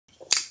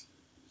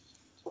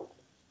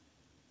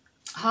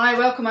Hi,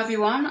 welcome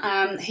everyone.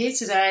 I'm here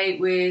today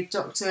with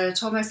Dr.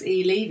 Thomas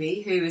E.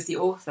 Levy, who is the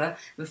author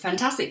of a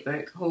fantastic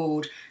book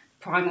called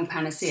Primal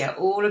Panacea,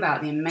 all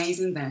about the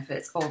amazing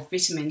benefits of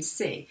vitamin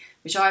C,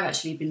 which I've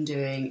actually been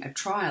doing a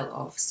trial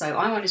of. So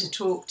I wanted to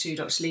talk to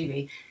Dr.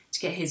 Levy to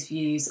get his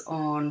views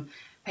on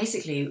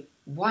basically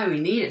why we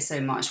need it so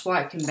much,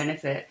 why it can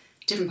benefit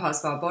different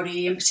parts of our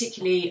body, and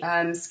particularly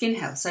skin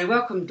health. So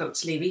welcome,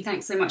 Dr. Levy.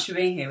 Thanks so much for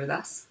being here with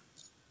us.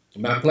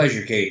 My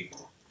pleasure, Kate.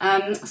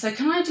 So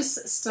can I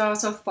just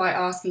start off by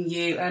asking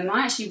you, I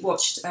actually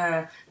watched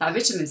that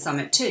Vitamin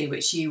Summit too,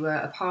 which you were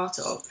a part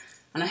of,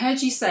 and I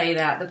heard you say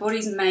that the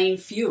body's main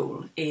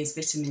fuel is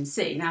vitamin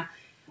C. Now,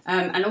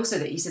 and also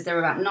that you said there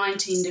are about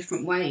 19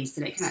 different ways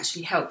that it can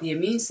actually help the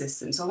immune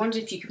system. So I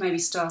wondered if you could maybe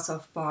start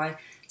off by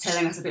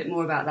telling us a bit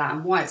more about that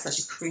and why it's such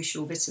a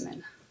crucial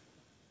vitamin.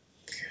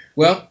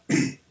 Well,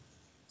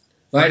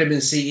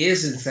 vitamin C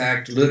is in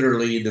fact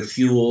literally the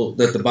fuel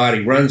that the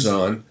body runs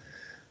on.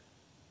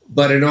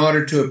 But in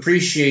order to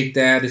appreciate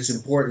that, it's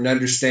important to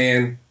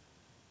understand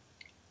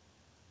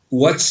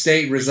what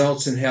state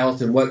results in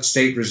health and what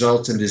state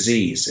results in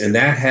disease. And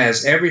that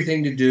has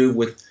everything to do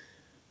with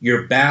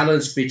your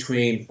balance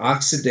between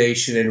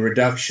oxidation and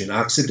reduction.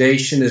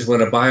 Oxidation is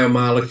when a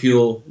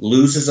biomolecule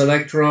loses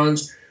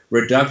electrons.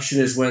 Reduction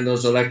is when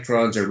those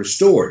electrons are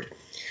restored.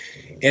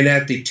 And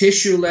at the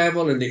tissue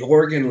level and the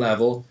organ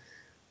level,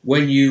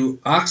 when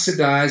you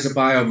oxidize a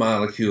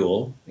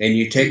biomolecule and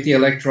you take the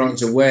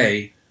electrons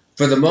away,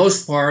 for the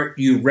most part,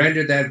 you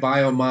render that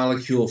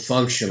biomolecule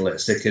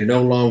functionless. It can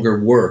no longer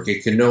work.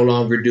 It can no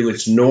longer do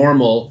its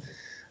normal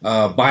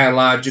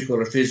biological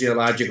or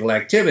physiological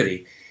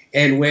activity.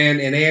 And when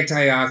an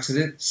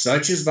antioxidant,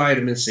 such as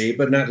vitamin C,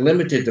 but not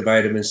limited to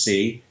vitamin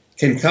C,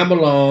 can come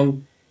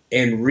along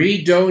and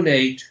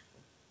redonate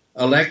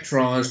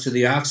electrons to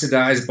the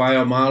oxidized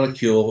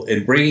biomolecule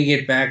and bringing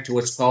it back to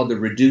what's called the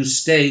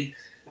reduced state,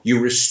 you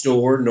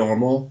restore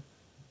normal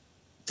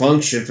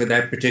function for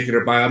that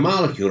particular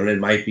biomolecule. And it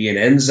might be an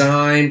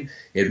enzyme,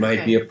 it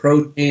might be a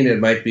protein, it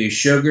might be a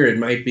sugar, it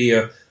might be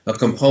a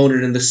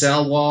component in the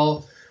cell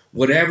wall,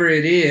 whatever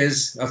it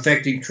is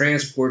affecting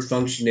transport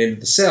function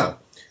into the cell.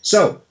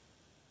 So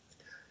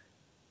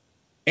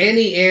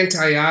any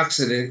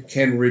antioxidant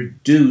can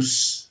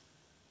reduce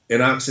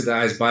an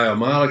oxidized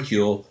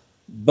biomolecule,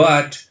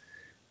 but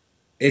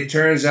it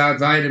turns out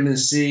vitamin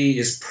C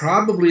is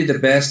probably the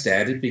best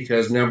at it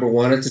because, number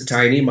one, it's a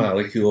tiny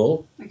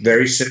molecule,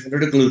 very similar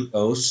to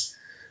glucose,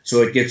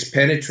 so it gets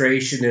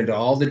penetration into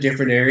all the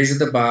different areas of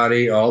the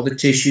body, all the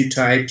tissue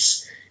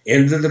types,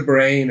 into the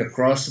brain,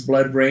 across the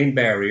blood-brain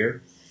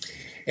barrier.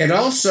 And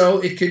also,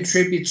 it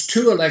contributes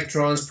 2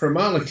 electrons per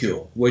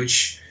molecule,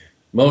 which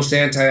most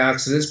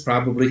antioxidants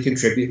probably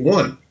contribute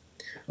 1.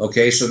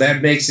 Okay, so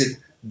that makes it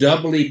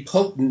doubly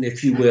potent,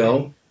 if you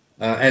will,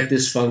 at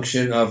this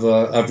function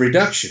of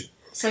reduction.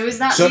 So is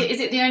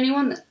it the only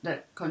one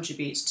that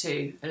contributes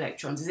 2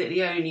 electrons? Is it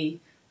the only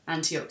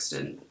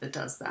antioxidant that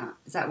does that?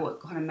 Is that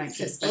what kind of makes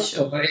it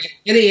special?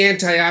 Any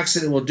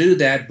antioxidant will do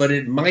that, but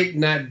it might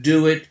not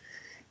do it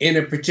in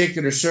a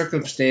particular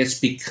circumstance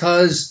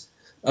because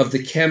of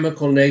the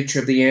chemical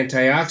nature of the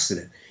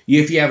antioxidant.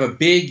 If you have a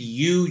big,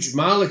 huge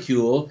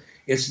molecule,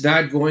 it's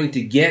not going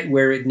to get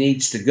where it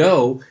needs to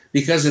go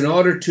because in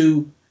order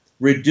to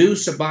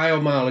reduce a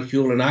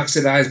biomolecule, an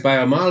oxidized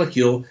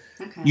biomolecule,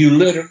 you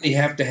literally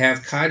have to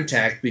have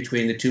contact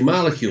between the 2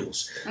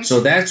 molecules.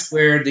 So that's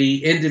where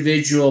the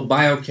individual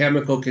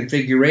biochemical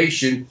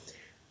configuration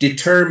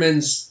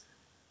determines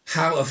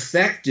how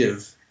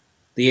effective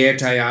the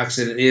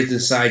antioxidant is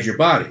inside your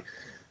body.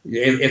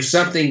 If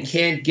something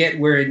can't get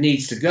where it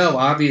needs to go,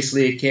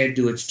 obviously it can't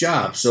do its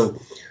job.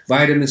 So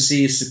vitamin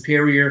C is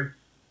superior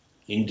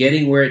in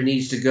getting where it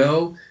needs to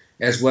go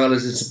as well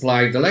as in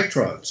supplying the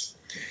electrons.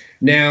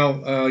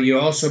 Now, you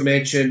also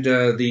mentioned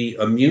the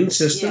immune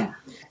system.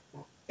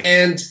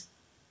 And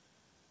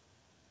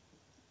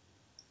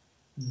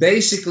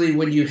basically,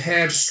 when you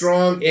have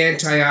strong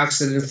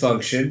antioxidant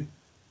function,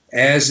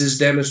 as is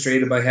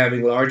demonstrated by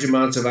having large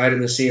amounts of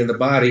vitamin C in the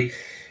body,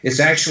 it's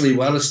actually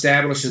well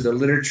established in the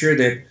literature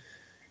that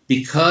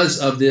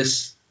because of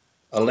this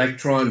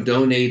electron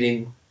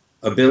donating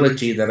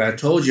ability that I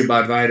told you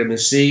about vitamin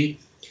C,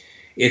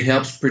 it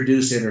helps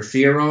produce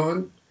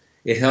interferon,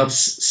 it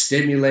helps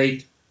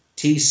stimulate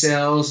T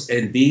cells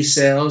and B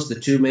cells, the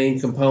 2 main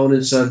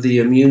components of the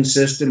immune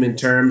system in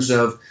terms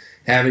of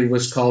having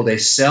what's called a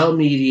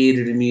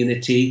cell-mediated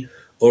immunity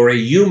or a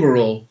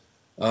humoral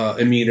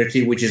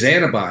immunity, which is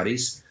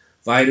antibodies.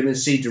 Vitamin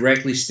C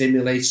directly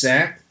stimulates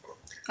that.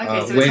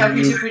 Okay, so it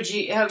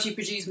helps you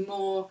produce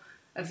more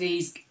of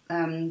these,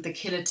 the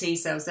killer T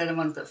cells. They're the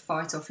ones that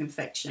fight off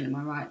infection, am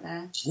I right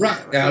there?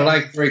 Right. Now,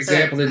 like, for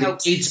example, in the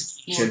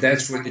AIDS patient,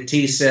 that's where the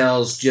T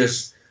cells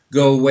just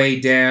go way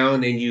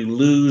down and you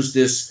lose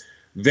this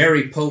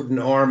very potent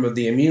arm of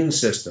the immune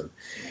system.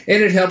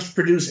 And it helps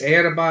produce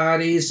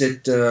antibodies.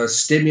 It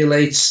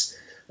stimulates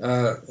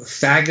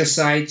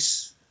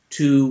phagocytes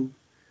to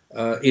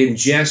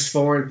ingest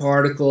foreign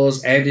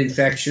particles and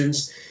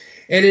infections.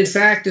 And in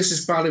fact, this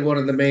is probably one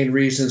of the main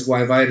reasons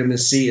why vitamin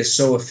C is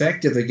so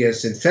effective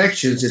against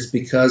infections. It's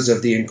because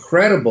of the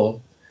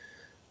incredible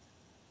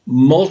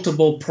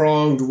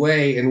multiple-pronged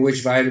way in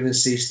which vitamin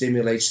C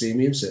stimulates the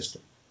immune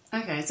system.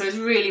 Okay, so it's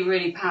really,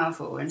 really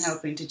powerful in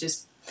helping to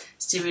just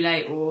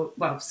stimulate or,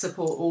 well,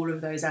 support all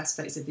of those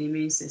aspects of the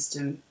immune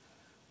system.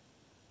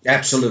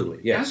 Absolutely,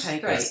 yes. Okay,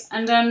 great. Yes.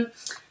 And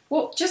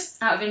what,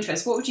 just out of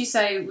interest, what would you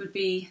say would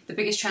be the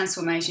biggest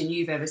transformation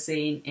you've ever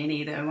seen in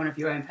either one of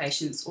your own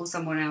patients or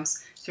someone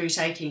else through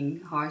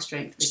taking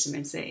high-strength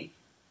vitamin C?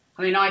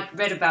 I mean, I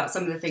read about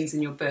some of the things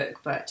in your book,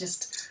 but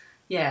just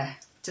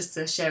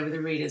to share with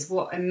the readers,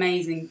 what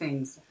amazing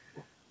things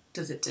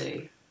does it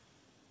do?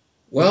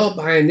 Well,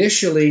 I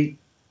initially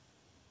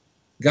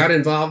got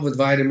involved with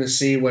vitamin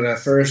C when I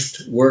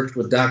first worked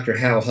with Dr.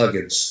 Hal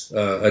Huggins,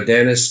 a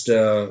dentist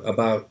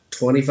about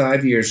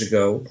 25 years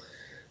ago.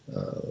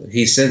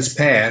 He's since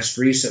passed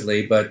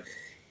recently, but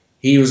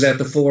he was at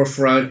the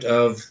forefront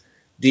of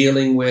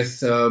dealing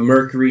with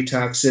mercury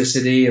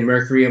toxicity and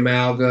mercury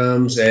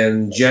amalgams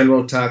and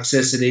general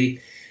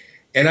toxicity.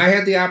 And I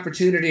had the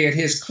opportunity at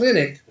his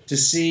clinic to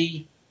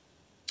see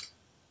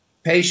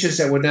patients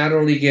that would not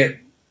only get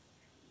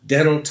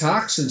dental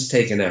toxins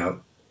taken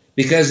out,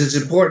 because it's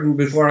important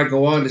before I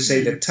go on to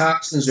say that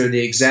toxins are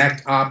the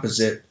exact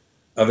opposite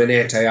of an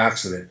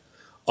antioxidant.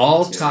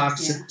 All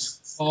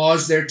toxins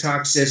cause their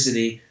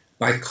toxicity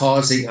by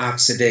causing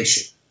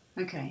oxidation.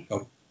 Okay.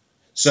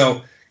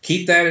 So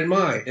keep that in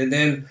mind. And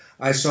then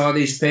I saw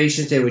these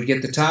patients, they would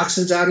get the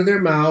toxins out of their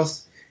mouth,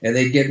 and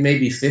they'd get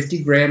maybe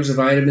 50 grams of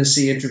vitamin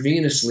C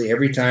intravenously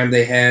every time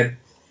they had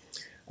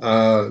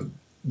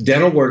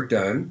dental work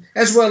done,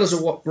 as well as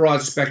a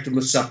broad spectrum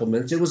of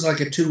supplements. It was like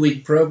a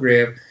 2-week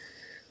program.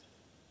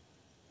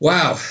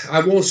 Wow,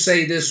 I won't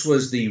say this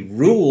was the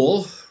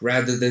rule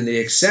rather than the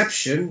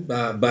exception,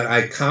 but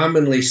I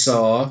commonly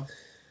saw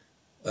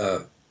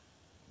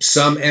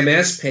some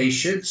MS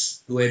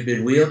patients who had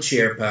been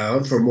wheelchair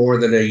bound for more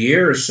than a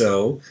year or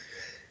so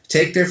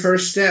take their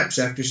first steps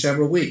after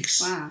several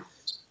weeks. Wow.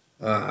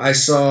 I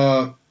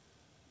saw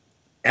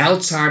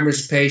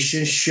Alzheimer's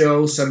patients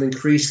show some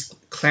increased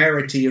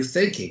clarity of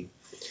thinking.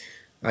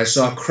 I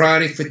saw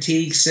chronic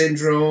fatigue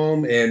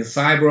syndrome and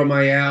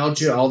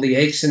fibromyalgia, all the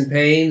aches and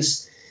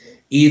pains,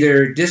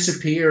 either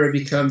disappear or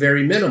become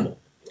very minimal.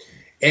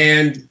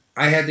 And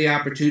I had the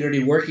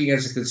opportunity, working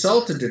as a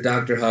consultant to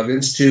Dr.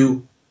 Huggins,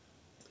 to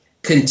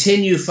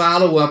continue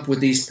follow-up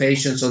with these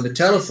patients on the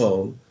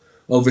telephone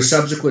over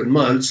subsequent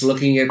months,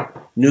 looking at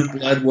new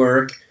blood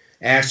work,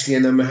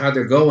 asking them how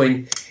they're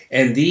going.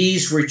 And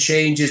these were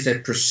changes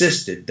that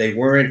persisted. They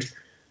weren't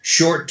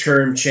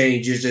short-term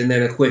changes and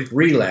then a quick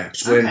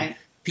relapse. When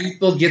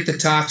people get the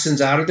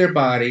toxins out of their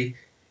body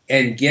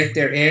and get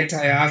their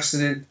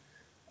antioxidant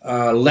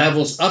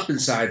levels up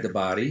inside the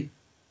body,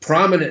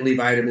 prominently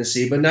vitamin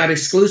C, but not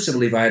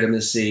exclusively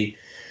vitamin C,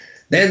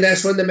 then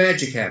that's when the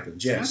magic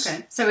happens, yes.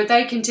 Okay. So would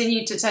they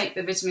continue to take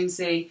the vitamin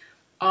C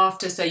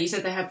after, so you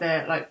said they had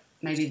their, like,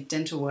 maybe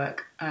dental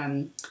work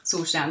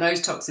sorted out, and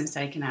those toxins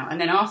taken out,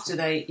 and then after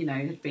they,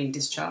 had been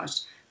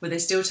discharged, were they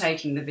still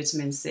taking the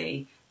vitamin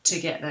C to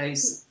get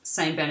those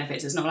same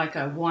benefits? It's not like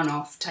a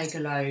one-off, take a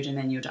load, and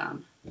then you're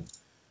done.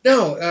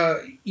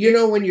 No,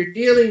 when you're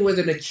dealing with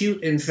an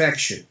acute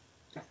infection,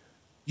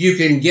 you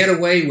can get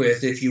away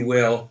with, if you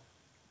will,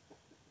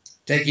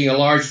 taking a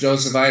large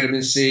dose of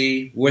vitamin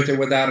C with or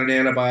without an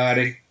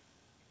antibiotic,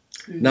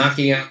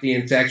 knocking out the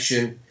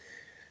infection,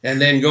 and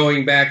then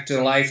going back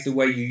to life the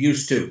way you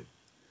used to.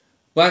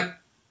 But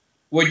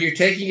when you're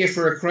taking it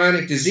for a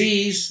chronic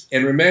disease,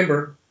 and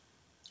remember,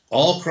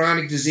 all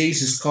chronic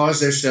diseases cause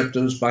their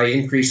symptoms by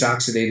increased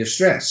oxidative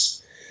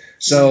stress.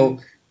 So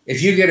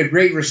if you get a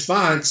great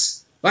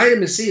response,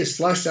 vitamin C is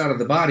flushed out of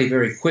the body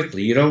very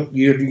quickly.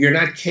 You're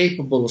not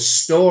capable of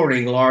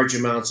storing large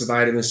amounts of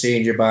vitamin C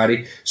in your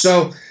body.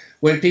 So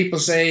when people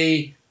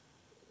say,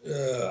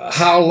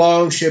 how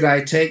long should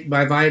I take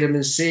my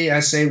vitamin C? I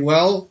say,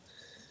 well,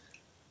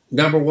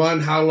 number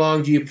one, how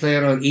long do you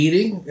plan on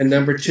eating? And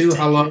number two,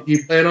 how long do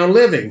you plan on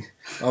living?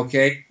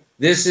 Okay,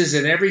 this is,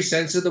 in every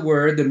sense of the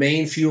word, the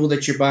main fuel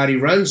that your body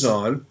runs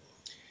on.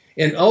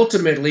 And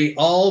ultimately,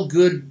 all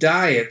good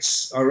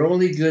diets are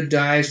only good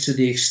diets to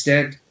the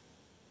extent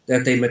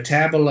that they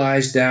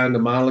metabolize down the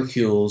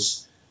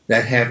molecules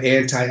that have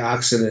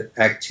antioxidant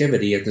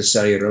activity at the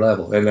cellular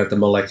level and at the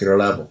molecular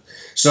level.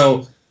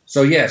 So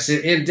yes,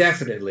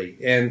 indefinitely.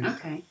 And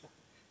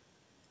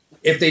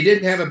if they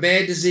didn't have a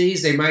bad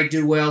disease, they might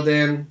do well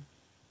then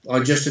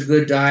on just a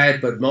good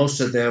diet, but most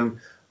of them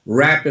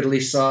rapidly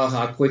saw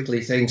how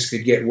quickly things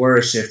could get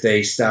worse if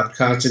they stopped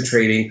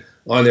concentrating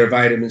on their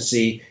vitamin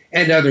C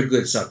and other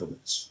good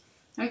supplements.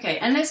 Okay,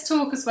 and let's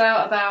talk as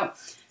well about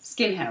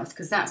skin health,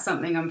 because that's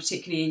something I'm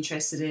particularly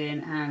interested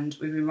in and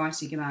we've been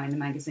writing about in the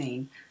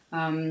magazine.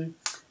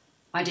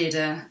 I did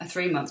a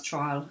 3-month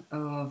trial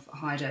of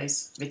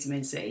high-dose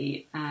vitamin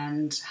C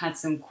and had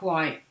some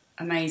quite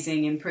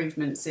amazing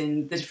improvements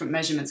in the different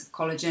measurements of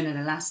collagen and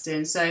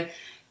elastin. So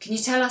can you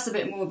tell us a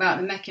bit more about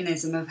the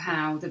mechanism of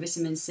how the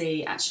vitamin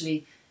C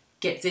actually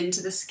gets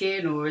into the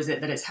skin, or is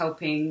it that it's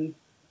helping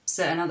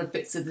certain other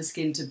bits of the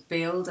skin to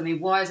build? I mean,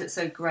 why is it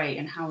so great,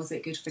 and how is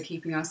it good for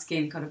keeping our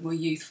skin kind of more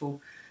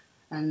youthful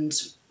and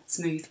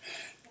smooth?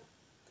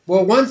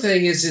 Well, one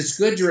thing is it's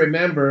good to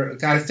remember,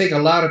 I think a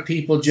lot of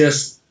people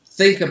just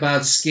think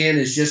about skin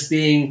as just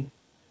being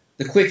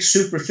the quick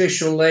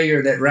superficial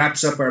layer that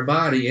wraps up our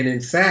body. And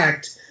in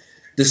fact,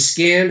 the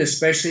skin,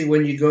 especially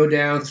when you go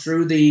down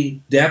through the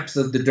depth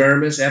of the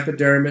dermis,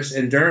 epidermis,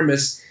 and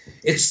dermis,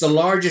 it's the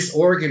largest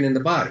organ in the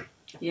body.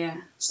 Yeah.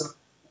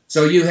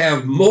 So you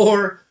have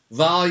more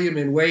volume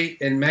and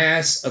weight and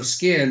mass of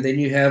skin than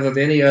you have of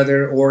any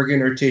other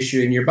organ or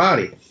tissue in your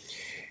body.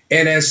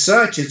 And as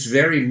such, it's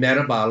very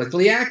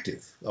metabolically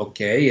active,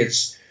 okay?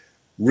 It's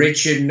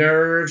rich in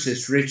nerves,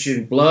 it's rich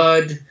in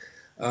blood,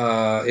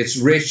 it's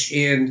rich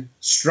in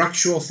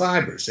structural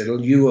fibers.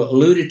 You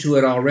alluded to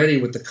it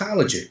already with the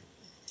collagen.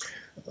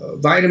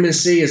 Vitamin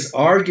C is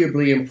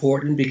arguably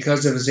important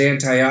because of its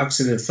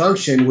antioxidant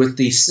function with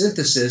the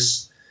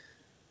synthesis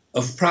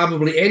of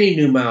probably any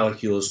new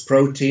molecules,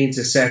 proteins,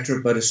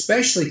 etc., but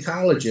especially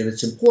collagen.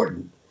 It's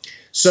important.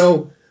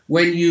 So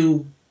when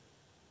you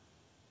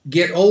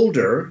get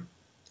older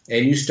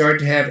and you start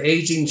to have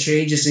aging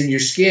changes in your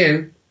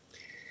skin,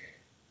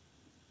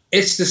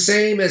 it's the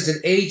same as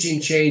an aging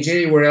change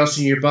anywhere else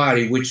in your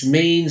body, which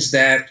means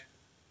that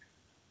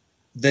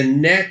the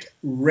net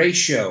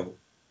ratio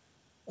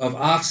of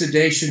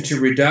oxidation to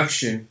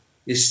reduction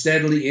is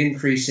steadily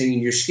increasing in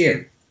your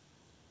skin,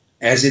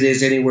 as it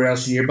is anywhere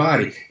else in your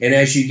body. And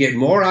as you get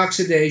more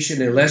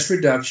oxidation and less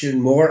reduction,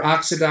 more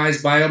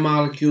oxidized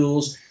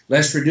biomolecules,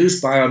 less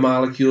reduced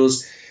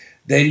biomolecules,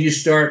 then you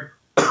start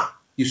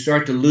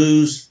to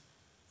lose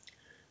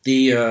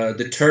the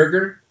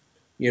turgor.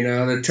 You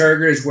know, the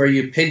turgor is where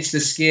you pinch the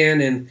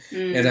skin and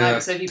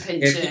so if you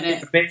pinch it and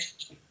it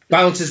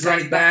bounces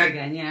right back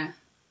again. Yeah.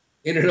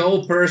 In an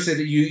old person,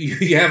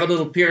 you have a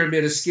little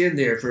pyramid of skin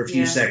there for a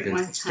few seconds. My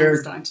hand's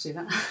starting to do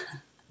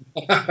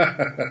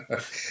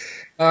that.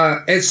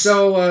 And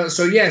so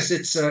yes,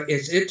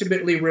 it's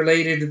intimately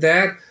related to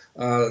that.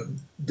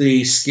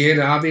 The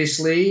skin,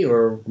 obviously,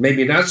 or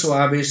maybe not so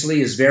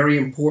obviously, is very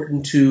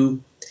important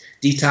to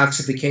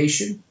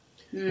detoxification.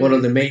 One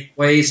of the main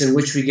ways in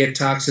which we get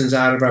toxins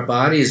out of our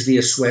body is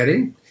via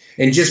sweating.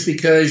 And just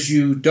because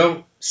you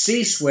don't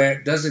see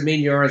sweat doesn't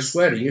mean you aren't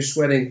sweating. You're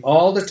sweating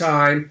all the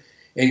time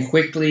and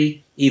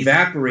quickly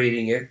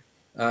evaporating it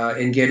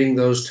and getting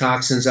those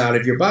toxins out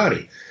of your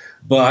body.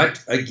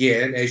 But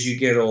again, as you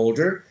get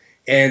older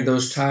and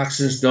those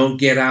toxins don't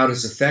get out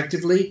as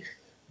effectively,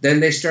 then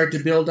they start to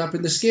build up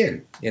in the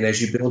skin. And as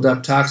you build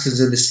up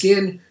toxins in the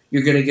skin,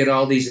 you're going to get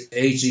all these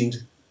aging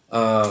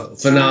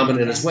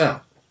phenomenon as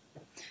well.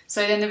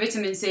 So then the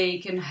vitamin C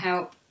can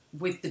help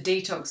with the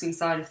detoxing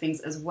side of things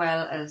as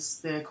well as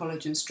the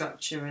collagen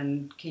structure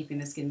and keeping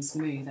the skin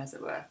smooth, as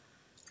it were.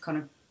 Kind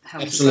of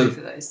helps with both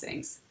of those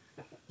things.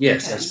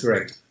 Yes, okay. That's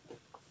correct.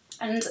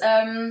 And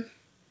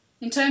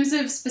in terms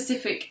of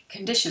specific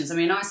conditions, I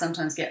mean, I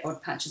sometimes get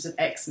odd patches of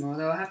eczema,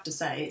 although I have to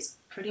say it's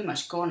pretty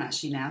much gone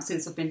actually now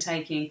since I've been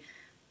taking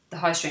the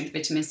high-strength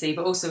vitamin C,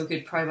 but also a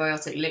good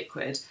probiotic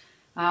liquid.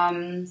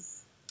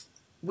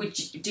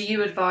 Do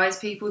you advise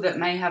people that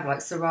may have like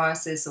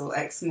psoriasis or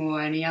eczema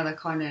or any other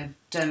kind of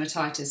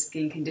dermatitis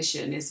skin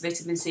condition, is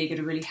vitamin C going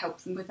to really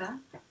help them with that?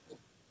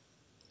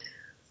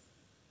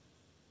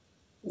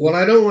 Well,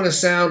 I don't want to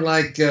sound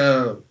like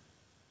no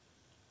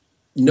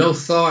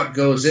thought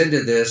goes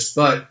into this,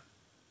 but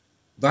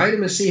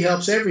vitamin C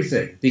helps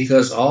everything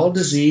because all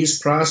disease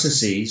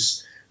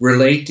processes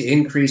relate to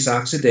increased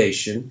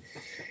oxidation.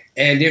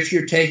 And if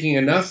you're taking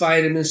enough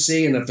vitamin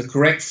C and of the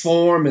correct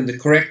form and the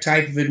correct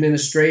type of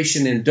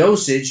administration and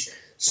dosage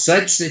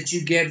such that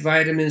you get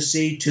vitamin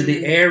C to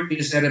the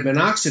areas that have been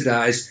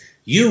oxidized,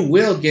 you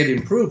will get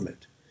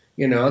improvement.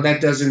 You know,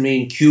 that doesn't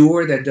mean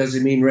cure, that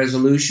doesn't mean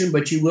resolution,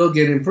 but you will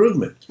get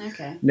improvement.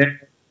 Okay. Now,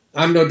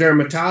 I'm no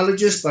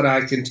dermatologist, but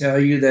I can tell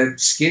you that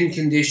skin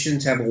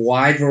conditions have a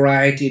wide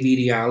variety of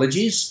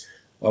etiologies,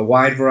 a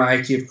wide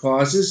variety of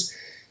causes.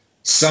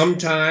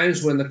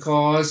 Sometimes when the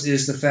cause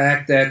is the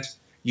fact that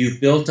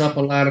you've built up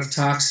a lot of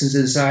toxins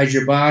inside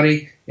your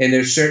body, and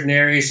there's certain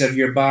areas of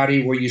your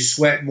body where you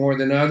sweat more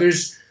than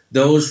others,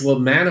 those will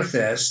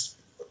manifest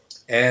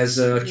as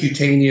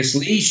cutaneous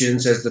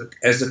lesions as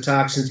the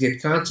toxins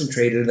get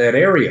concentrated in that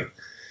area.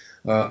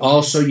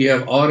 Also, you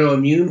have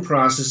autoimmune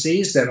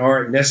processes that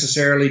aren't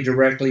necessarily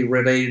directly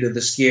related to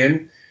the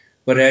skin,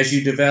 but as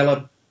you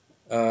develop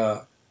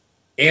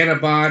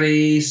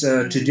antibodies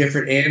to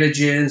different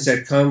antigens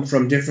that come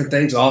from different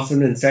things,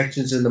 often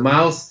infections in the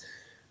mouth,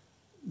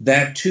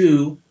 that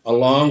too,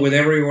 along with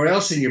everywhere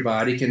else in your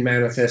body, can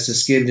manifest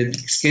as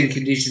skin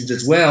conditions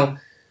as well,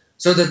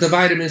 so that the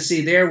vitamin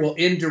C there will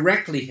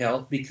indirectly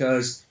help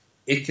because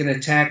it can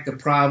attack the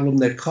problem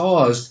that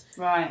caused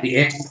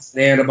the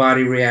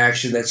antibody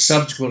reaction that's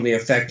subsequently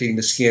affecting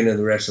the skin and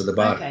the rest of the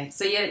body. Okay,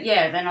 so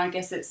then I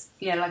guess it's,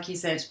 like you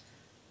said,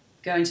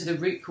 going to the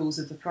root cause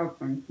of the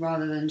problem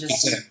rather than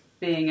just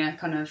being a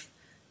kind of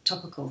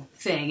topical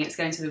thing. It's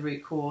going to the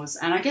root cause.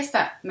 And I guess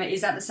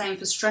is that the same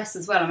for stress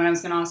as well? I mean, I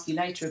was going to ask you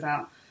later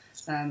about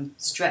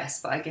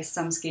stress, but I guess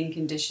some skin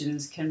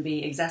conditions can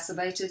be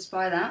exacerbated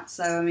by that.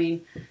 So, I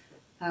mean,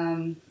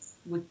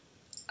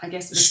 I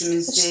guess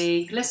vitamin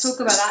C, let's talk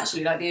about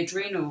actually, like the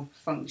adrenal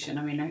function.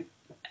 I mean,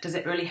 does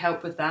it really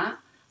help with that?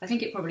 I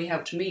think it probably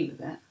helped me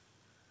with it.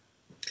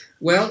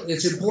 Well,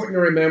 it's important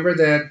to remember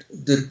that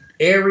the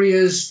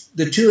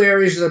two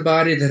areas of the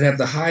body that have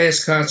the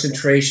highest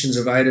concentrations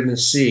of vitamin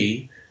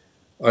C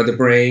are the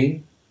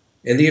brain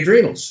and the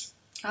adrenals.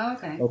 Oh,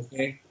 okay.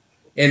 Okay.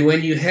 And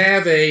when you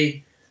have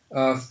a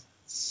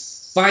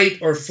fight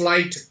or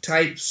flight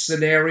type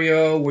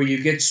scenario where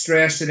you get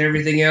stressed and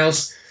everything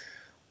else,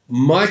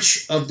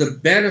 much of the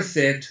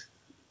benefit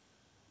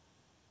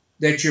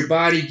that your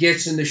body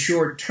gets in the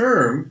short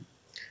term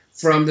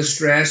from the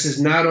stress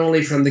is not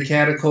only from the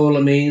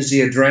catecholamines,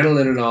 the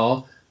adrenaline and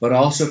all, but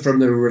also from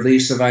the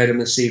release of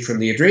vitamin C from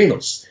the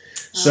adrenals.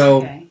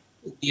 So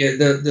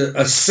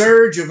a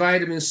surge of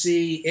vitamin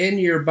C in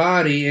your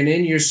body and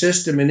in your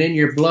system and in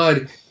your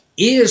blood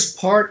is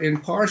part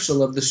and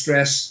parcel of the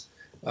stress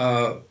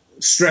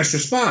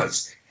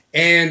response.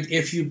 And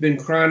if you've been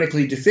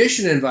chronically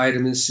deficient in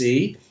vitamin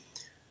C,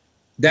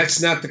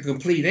 that's not the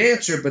complete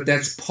answer, but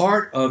that's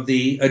part of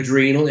the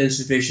adrenal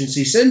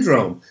insufficiency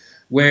syndrome,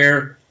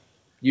 where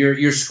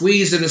you're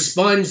squeezing a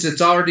sponge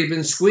that's already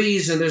been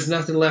squeezed and there's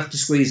nothing left to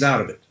squeeze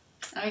out of it.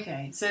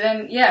 Okay, so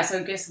then, so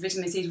I guess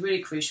vitamin C is really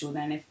crucial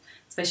then,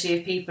 especially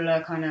if people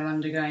are kind of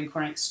undergoing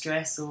chronic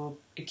stress or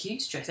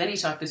acute stress, any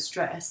type of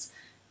stress,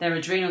 their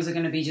adrenals are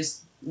going to be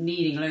just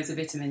needing loads of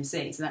vitamin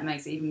C, so that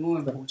makes it even more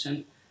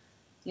important.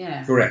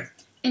 Yeah.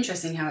 Correct.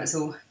 Interesting how it's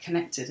all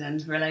connected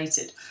and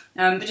related.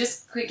 But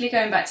just quickly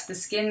going back to the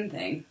skin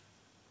thing,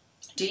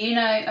 do you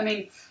know, I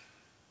mean,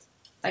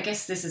 I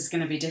guess this is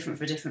going to be different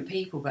for different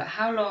people, but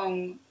how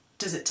long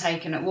does it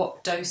take and at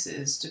what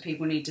doses do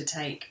people need to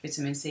take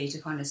vitamin C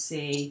to kind of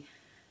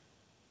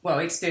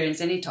experience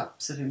any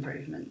types of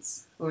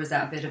improvements? Or is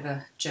that a bit of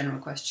a general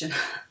question?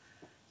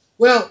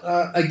 Well,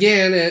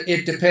 again,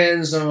 it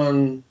depends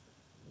on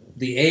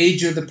the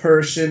age of the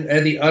person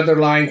and the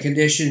underlying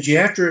conditions. You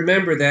have to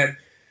remember that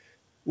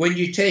when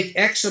you take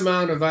X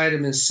amount of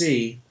vitamin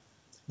C,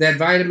 that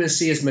vitamin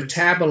C is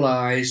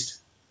metabolized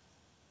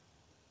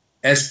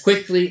as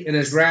quickly and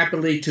as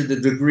rapidly to the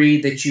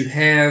degree that you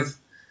have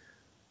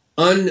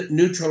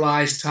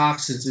unneutralized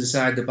toxins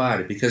inside the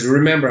body. Because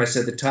remember, I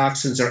said the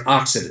toxins are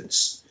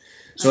oxidants.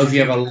 So if you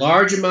have a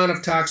large amount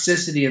of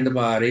toxicity in the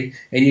body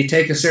and you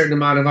take a certain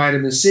amount of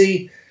vitamin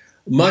C,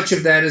 much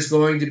of that is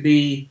going to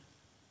be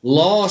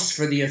lost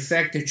for the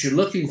effect that you're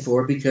looking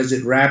for because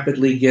it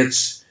rapidly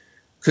gets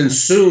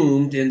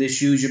consumed in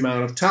this huge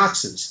amount of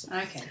toxins.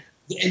 Okay.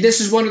 And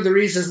this is one of the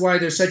reasons why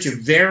there's such a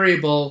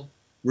variable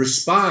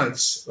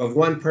response of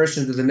one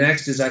person to the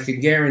next, is I can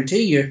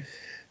guarantee you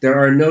there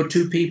are no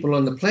two people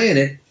on the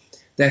planet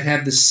that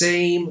have the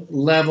same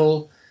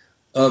level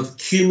of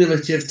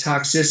cumulative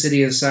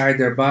toxicity inside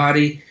their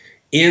body,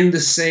 in the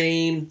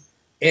same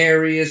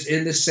areas,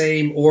 in the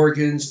same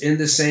organs, in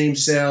the same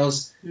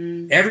cells.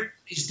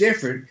 Everybody's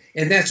different.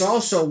 And that's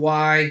also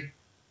why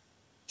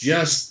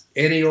just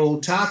any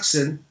old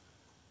toxin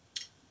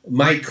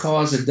might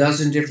cause a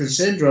dozen different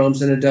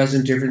syndromes in a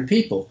dozen different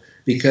people,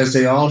 because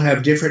they all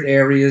have different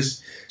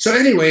areas. So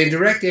anyway,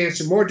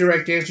 more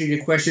direct answer to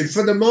your question,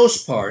 for the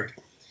most part,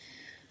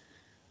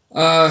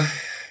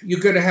 you're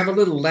going to have a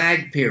little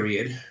lag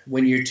period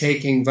when you're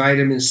taking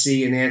vitamin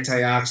C and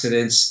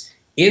antioxidants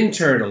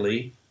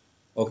internally,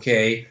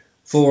 okay,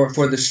 for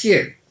the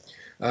skin,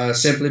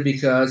 simply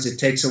because it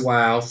takes a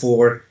while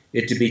for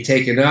it to be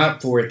taken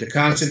up, for it to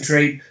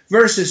concentrate,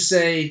 versus,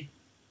 say,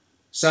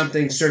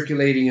 something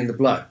circulating in the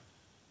blood.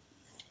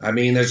 I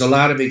mean, there's a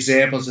lot of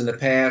examples in the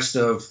past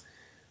of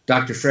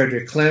Dr.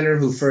 Frederick Klenner,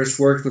 who first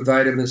worked with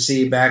vitamin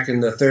C back in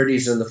the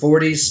 30s and the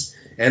 40s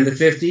and the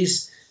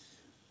 50s.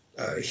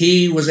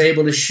 He was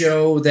able to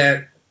show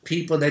that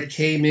people that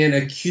came in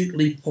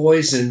acutely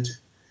poisoned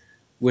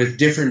with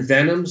different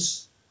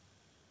venoms,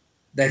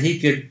 that he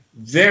could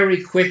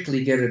very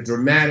quickly get a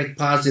dramatic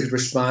positive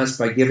response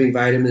by giving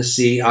vitamin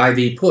C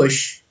IV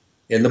push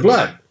in the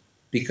blood,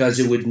 because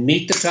it would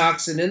meet the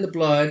toxin in the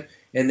blood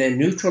and then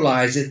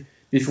neutralize it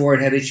before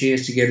it had a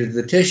chance to get into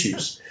the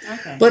tissues.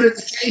 Okay. But in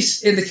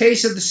the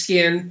case of the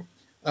skin,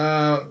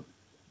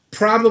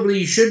 probably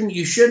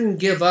you shouldn't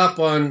give up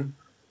on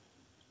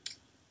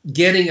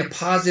getting a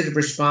positive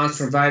response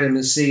from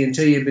vitamin C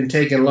until you've been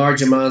taking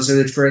large amounts of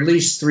it for at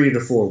least 3 to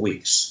 4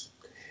 weeks.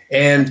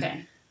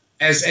 And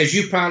as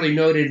you probably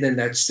noted in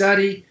that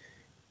study,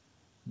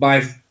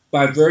 by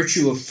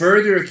virtue of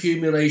further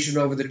accumulation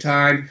over the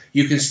time,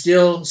 you can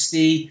still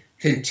see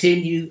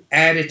continued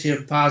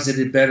additive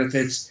positive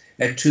benefits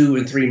at 2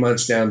 and 3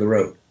 months down the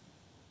road.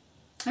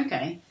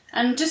 Okay.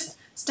 And just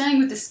staying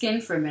with the skin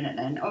for a minute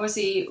then,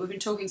 obviously we've been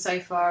talking so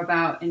far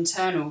about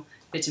internal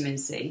vitamin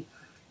C,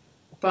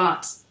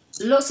 but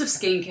lots of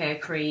skincare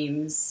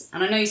creams,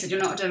 and I know you said you're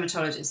not a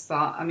dermatologist,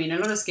 but I mean a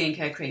lot of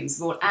skincare creams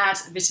will add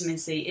vitamin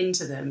C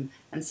into them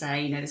and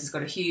say, this has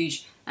got a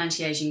huge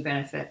anti-aging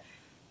benefit.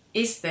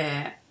 Is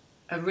there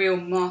a real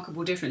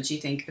remarkable difference, you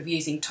think, of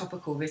using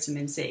topical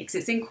vitamin C? Because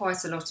it's in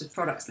quite a lot of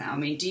products now. I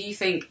mean, do you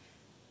think,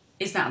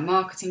 is that a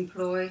marketing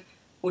ploy,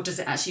 or does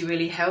it actually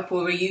really help,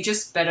 or are you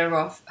just better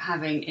off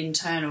having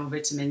internal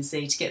vitamin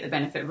C to get the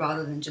benefit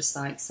rather than just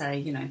like, say,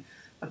 you know,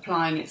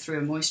 applying it through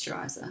a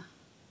moisturiser?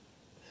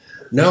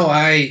 No,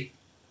 I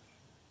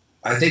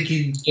think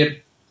you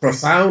get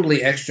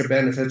profoundly extra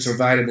benefits from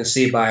vitamin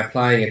C by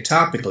applying it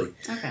topically.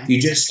 Okay. You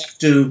just have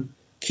to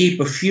keep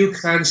a few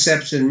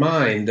concepts in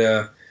mind.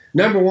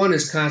 Number one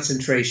is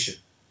concentration.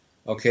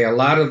 Okay, a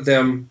lot of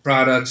them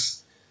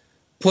products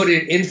put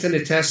in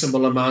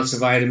infinitesimal amounts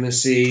of vitamin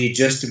C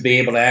just to be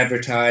able to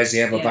advertise they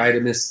have a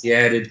vitamin C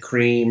added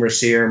cream or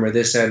serum or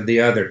this, that, or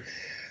the other.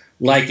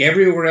 Like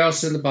everywhere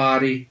else in the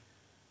body,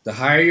 the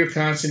higher your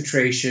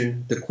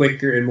concentration, the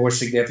quicker and more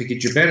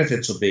significant your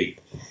benefits will be.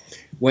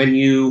 When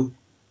you,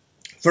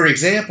 for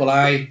example,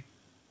 I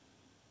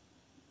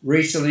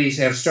recently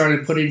have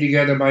started putting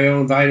together my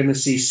own vitamin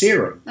C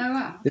serum. Oh,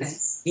 wow. Okay.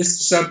 This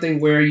is something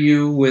where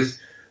you, with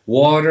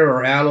water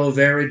or aloe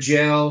vera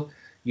gel,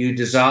 you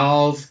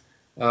dissolve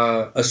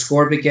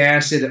ascorbic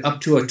acid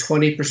up to a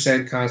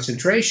 20%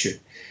 concentration.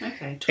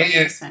 Okay,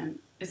 20%.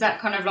 Is that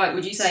kind of like,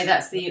 would you say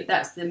that's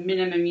the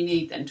minimum you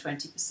need then,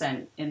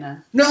 20% in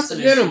a Not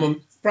solution? the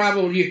minimum.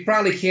 You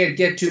probably can't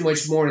get too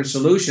much more in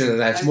solution than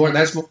that. That's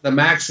more the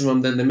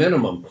maximum than the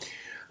minimum.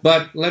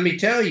 But let me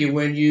tell you,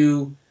 when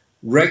you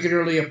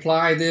regularly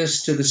apply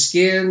this to the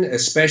skin,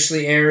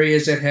 especially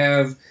areas that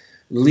have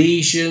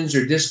lesions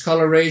or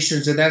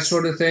discolorations and that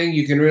sort of thing,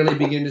 you can really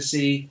begin to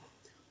see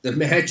the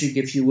magic,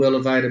 if you will,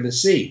 of vitamin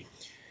C.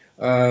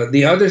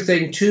 The other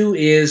thing, too,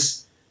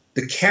 is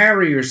the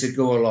carriers that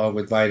go along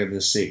with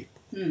vitamin C.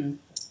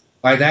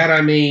 By that,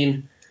 I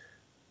mean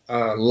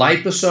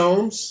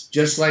liposomes,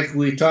 just like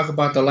we talk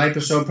about the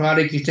liposome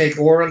product you take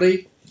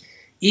orally,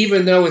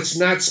 even though it's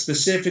not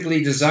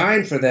specifically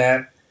designed for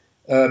that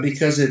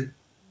because it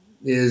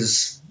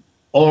is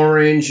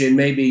orange and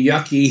maybe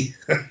yucky,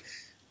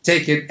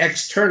 take it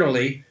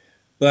externally,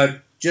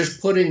 but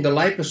just putting the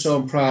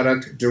liposome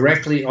product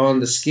directly on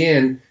the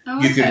skin,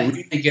 you can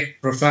really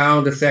get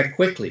profound effect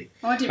quickly.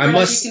 Oh, I didn't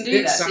realize you can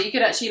do that. So you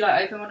could actually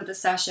like open one of the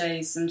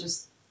sachets and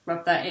just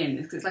rub that in.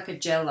 It's like a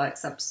gel-like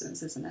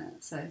substance, isn't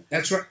it? So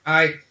that's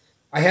right.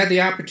 I had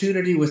the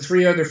opportunity with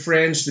 3 other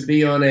friends to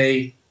be on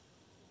a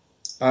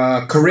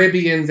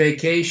Caribbean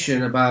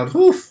vacation about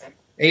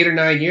 8 or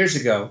 9 years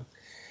ago,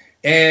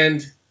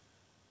 and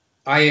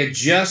I had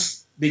just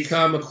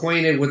become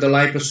acquainted with the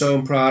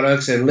liposome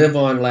products and Live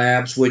On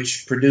Labs,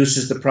 which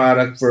produces the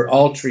product for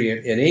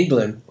Altria in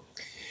England.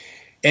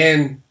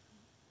 And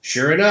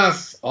sure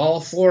enough, all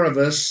 4 of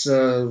us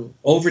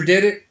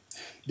overdid it,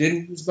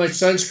 didn't use much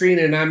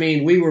sunscreen, and I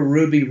mean, we were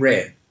ruby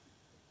red,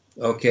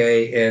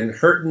 okay, and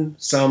hurting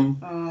some.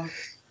 Oh.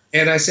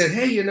 And I said,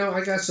 hey, you know,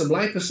 I got some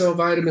liposome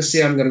vitamin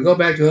C. I'm going to go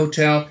back to the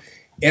hotel.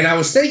 And I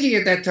was thinking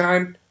at that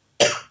time,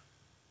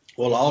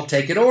 well, I'll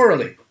take it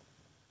orally.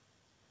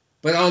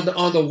 But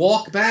on the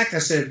walk back, I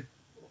said,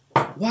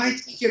 why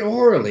take it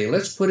orally?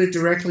 Let's put it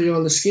directly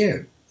on the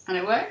skin. And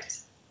it worked?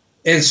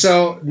 And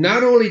so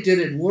not only did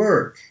it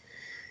work,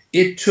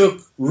 it took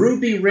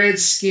ruby red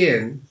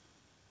skin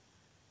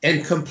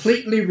and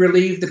completely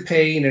relieved the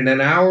pain in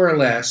an hour or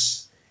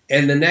less.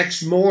 And the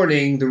next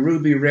morning, the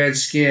ruby red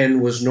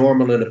skin was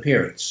normal in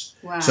appearance.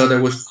 Wow. So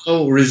there was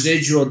no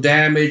residual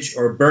damage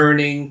or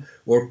burning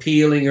or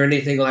peeling or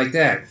anything like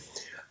that.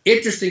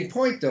 Interesting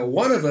point, though.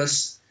 One of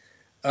us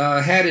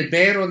had it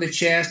bad on the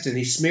chest, and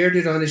he smeared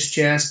it on his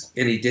chest,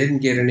 and he didn't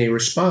get any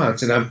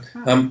response. And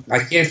I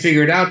can't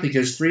figure it out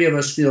because 3 of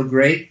us feel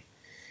great.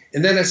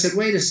 And then I said,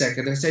 wait a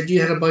second. I said,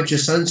 you had a bunch of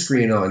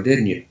sunscreen on,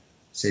 didn't you?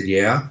 I said,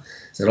 yeah.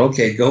 I said,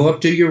 okay, go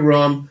up to your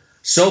room,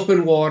 soap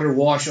and water,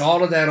 wash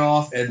all of that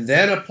off, and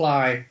then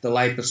apply the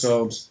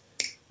liposomes.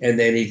 And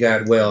then he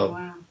got well.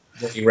 Wow.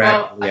 Do you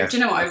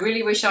know what? I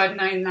really wish I'd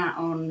known that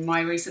on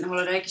my recent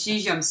holiday, because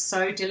usually I'm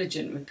so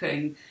diligent with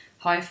putting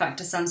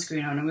high-factor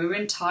sunscreen on, and we were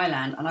in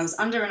Thailand, and I was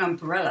under an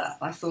umbrella.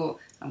 I thought,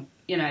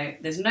 you know,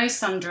 there's no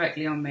sun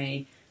directly on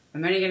me.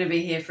 I'm only going to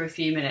be here for a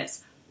few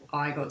minutes.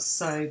 I got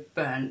so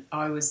burnt.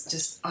 I was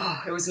just,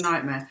 it was a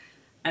nightmare.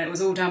 And it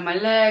was all down my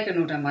leg and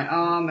all down my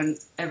arm and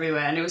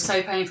everywhere, and it was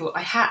so painful.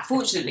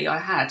 Fortunately, I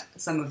had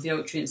some of the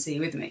Ultra C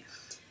with me.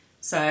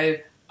 So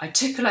I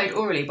took a load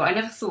orally, but I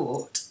never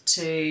thought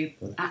to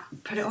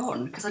put it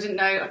on, because I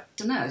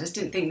just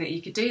didn't think that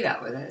you could do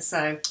that with it.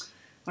 So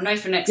I know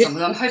for next time,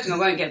 I'm hoping I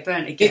won't get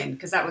burnt again,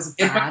 because that was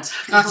bad.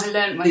 I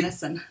learned my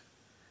lesson.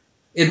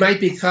 It might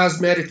be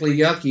cosmetically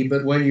yucky,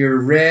 but when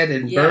you're red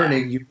and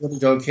burning, you really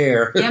don't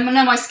care. Yeah,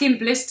 no, my skin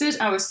blistered.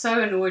 I was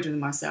so annoyed with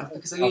myself,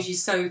 because I'm usually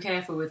so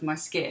careful with my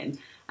skin.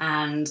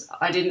 And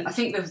I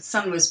think the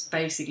sun was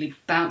basically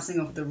bouncing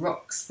off the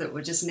rocks that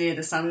were just near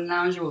the sun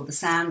lounger or the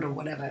sand or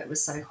whatever. It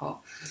was so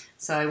hot.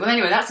 So, well,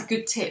 anyway, that's a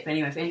good tip.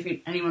 Anyway, for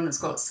anyone that's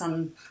got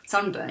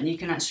sunburn, you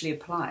can actually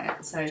apply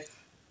it. So,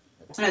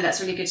 no,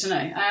 that's really good to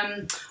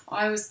know.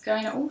 I was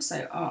going to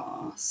also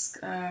ask.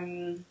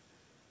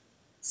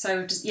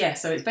 So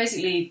it's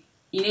basically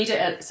you need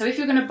it. So if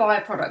you're going to buy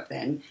a product,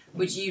 then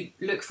would you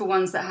look for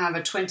ones that have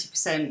a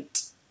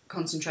 20%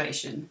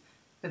 concentration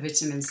of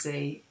vitamin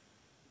C?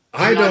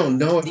 I don't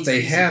know if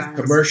they have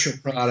commercial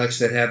products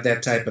that have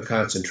that type of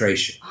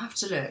concentration. I have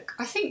to look.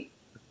 I think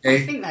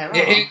there are.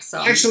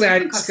 Actually, I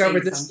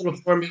discovered this little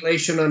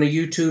formulation on a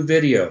YouTube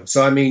video.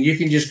 So, I mean, you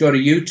can just go to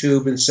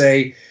YouTube and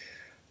say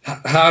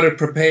how to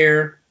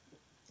prepare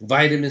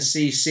vitamin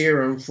C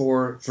serum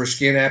for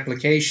skin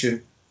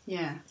application.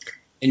 Yeah.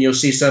 And you'll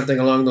see something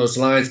along those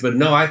lines. But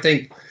no, I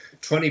think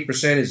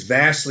 20% is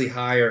vastly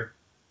higher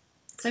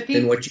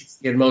than what you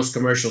see in most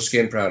commercial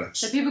skin products.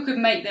 So people could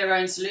make their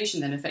own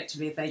solution then,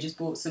 effectively, if they just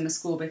bought some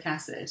ascorbic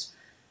acid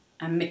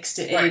and mixed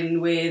it in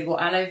with,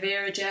 aloe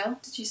vera gel,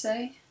 did you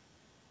say?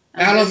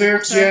 Aloe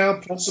vera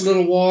gel plus a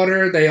little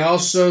water. They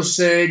also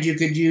said you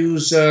could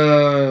use,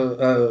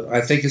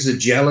 I think it's a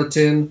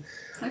gelatin,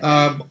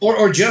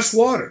 or just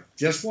water,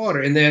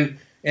 and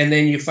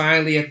then you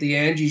finally at the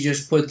end you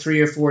just put 3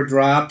 or 4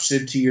 drops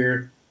into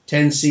your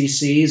 10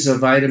 cc's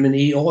of vitamin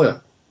E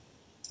oil,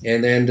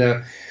 and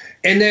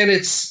then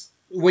it's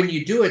when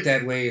you do it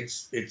that way,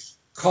 it's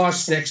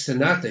costs next to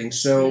nothing.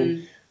 So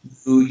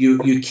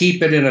you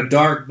keep it in a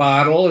dark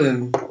bottle,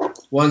 and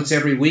once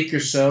every week or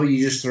so,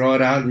 you just throw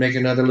it out and make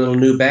another little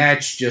new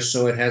batch, just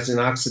so it hasn't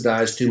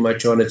oxidized too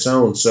much on its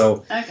own.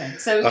 So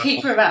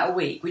keep for about a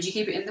week. Would you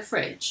keep it in the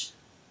fridge,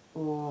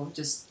 or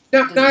just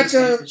not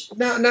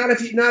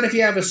if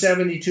you have a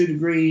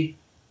 72-degree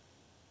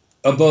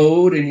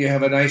abode and you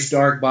have a nice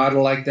dark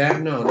bottle like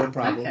that? No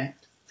problem. Okay.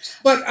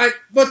 But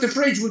the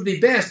fridge would be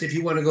best if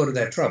you want to go to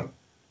that trouble.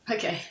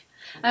 Okay.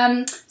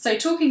 So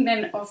talking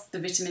then of the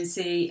vitamin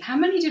C, how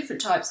many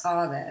different types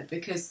are there?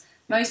 Because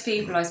most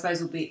people, I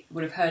suppose,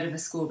 would have heard of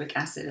ascorbic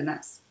acid, and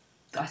that's,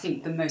 I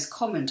think, the most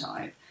common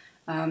type.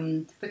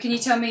 But can you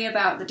tell me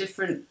about the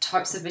different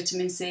types of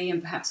vitamin C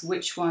and perhaps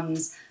which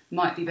ones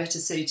might be better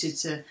suited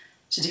to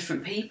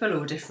different people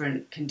or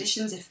different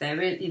conditions? If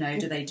they're in,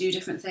 do they do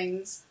different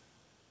things?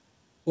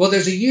 Well,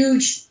 there's a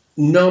huge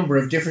number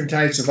of different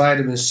types of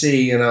vitamin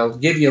C, and I'll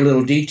give you a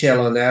little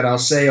detail on that. I'll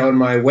say on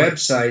my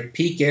website,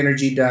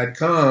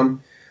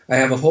 peakenergy.com, I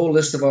have a whole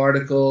list of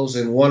articles,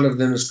 and one of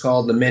them is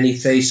called The Many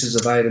Faces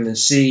of Vitamin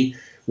C,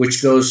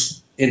 which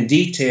goes in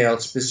detail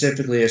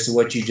specifically as to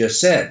what you just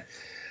said.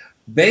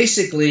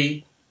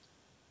 Basically,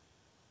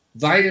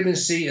 vitamin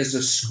C is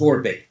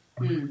ascorbate.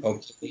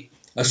 Okay.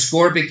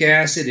 Ascorbic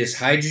acid is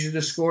hydrogen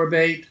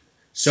ascorbate.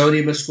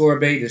 Sodium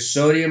ascorbate is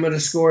sodium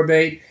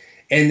ascorbate.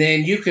 And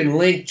then you can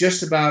link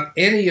just about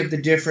any of the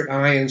different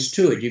ions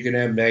to it. You can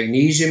have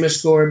magnesium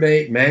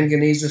ascorbate,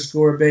 manganese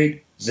ascorbate,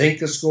 zinc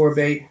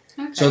ascorbate.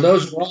 Okay. So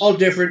those are all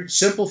different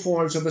simple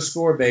forms of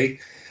ascorbate.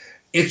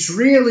 It's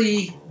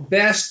really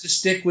best to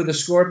stick with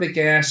ascorbic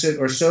acid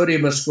or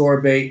sodium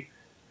ascorbate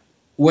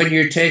when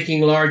you're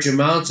taking large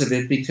amounts of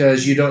it,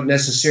 because you don't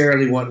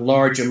necessarily want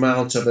large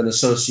amounts of an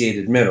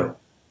associated mineral.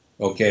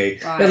 Okay?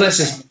 Right, unless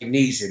it's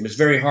magnesium. It's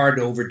very hard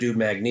to overdo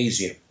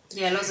magnesium.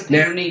 Yeah, lots of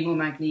people need more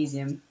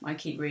magnesium. I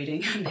keep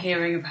reading and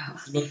hearing about.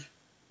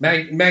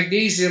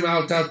 Magnesium,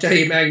 I'll tell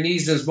you,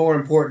 magnesium is more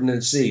important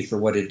than C for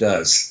what it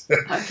does.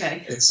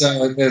 Okay.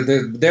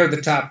 They're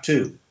the top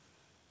two.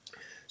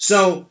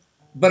 So,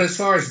 but as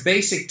far as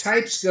basic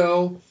types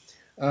go,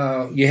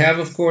 you have,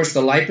 of course,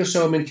 the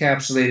liposome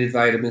encapsulated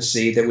vitamin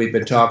C that we've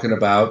been talking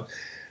about,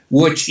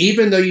 which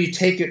even though you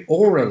take it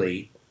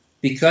orally,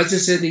 because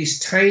it's in these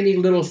tiny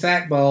little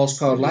fat balls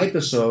called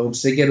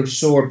liposomes, they get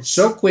absorbed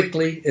so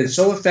quickly and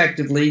so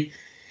effectively,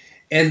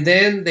 and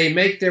then they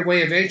make their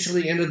way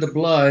eventually into the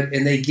blood,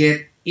 and they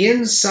get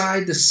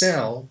inside the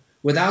cell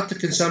without the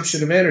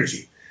consumption of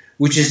energy,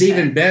 which is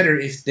even better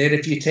than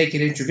if you take it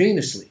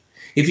intravenously.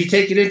 If you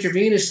take it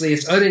intravenously,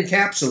 it's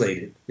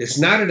unencapsulated. It's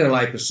not in a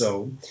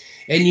liposome,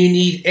 and you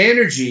need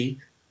energy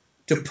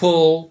to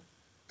pull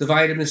the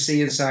vitamin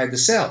C inside the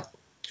cell.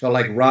 So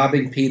like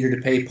robbing Peter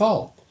to pay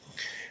Paul.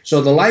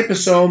 So the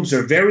liposomes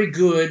are very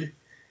good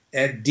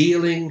at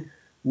dealing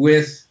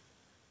with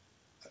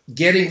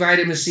getting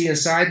vitamin C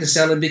inside the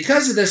cell. And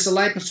because of this, the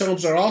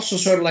liposomes are also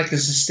sort of like a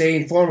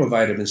sustained form of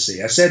vitamin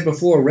C. I said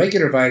before,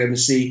 regular vitamin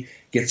C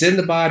gets in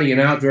the body and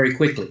out very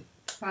quickly.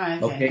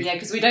 Right, okay. Yeah,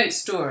 because we don't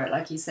store it,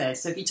 like you said.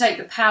 So if you take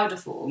the powder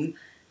form,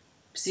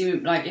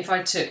 like if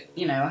I took,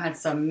 I had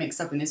some mixed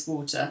up in this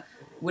water,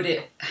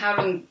 how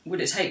long would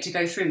it take to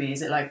go through me?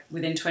 Is it like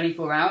within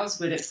 24 hours?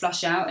 Would it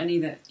flush out any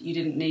that you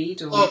didn't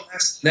need? Or? Oh,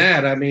 that's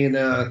that. I mean,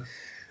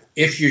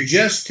 if you're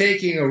just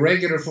taking a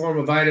regular form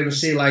of vitamin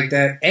C like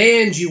that,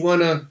 and you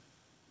want to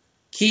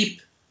keep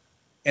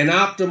an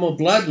optimal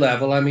blood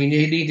level, I mean,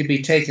 you need to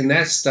be taking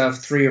that stuff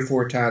 3 or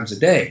 4 times a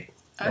day.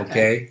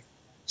 Okay?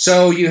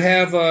 So you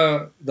have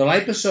the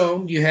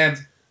liposome, you have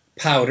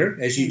powder,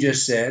 as you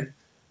just said.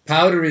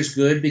 Powder is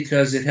good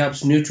because it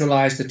helps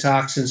neutralize the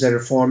toxins that are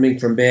forming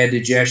from bad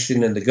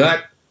digestion in the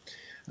gut,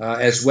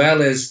 as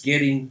well as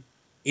getting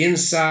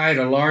inside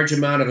a large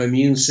amount of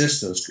immune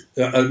cells,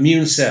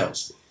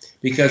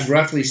 because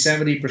roughly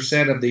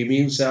 70% of the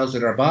immune cells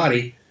in our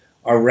body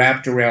are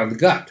wrapped around the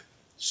gut.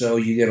 So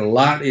you get a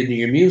lot in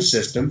your immune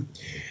system.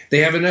 They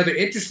have another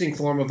interesting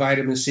form of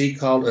vitamin C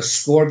called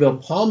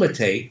ascorbyl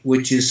palmitate,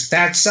 which is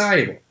fat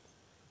soluble.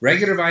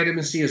 Regular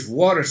vitamin C is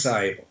water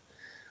soluble.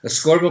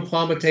 Ascorbyl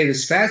palmitate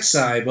is fat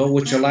soluble,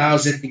 which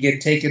allows it to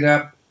get taken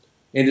up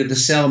into the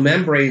cell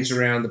membranes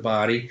around the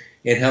body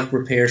and help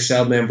repair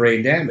cell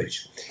membrane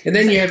damage. And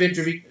then you have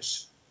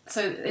intravenous.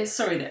 So,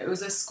 sorry, it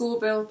was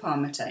ascorbyl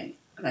palmitate.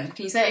 Okay,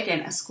 can you say it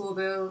again?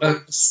 Ascorbyl?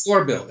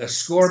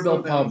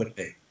 Ascorbyl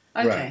palmitate.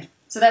 Okay, right.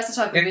 So that's the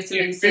type of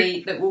vitamin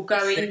C that will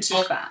go into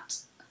fat.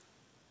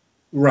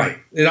 Right.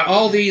 And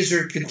all these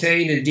are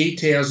contained in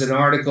details in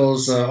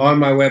articles on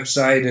my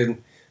website,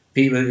 and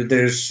people,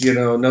 there's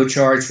no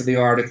charge for the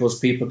articles.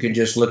 People can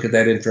just look at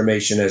that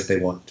information as they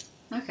want.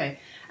 Okay.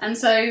 And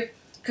so,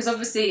 because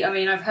obviously, I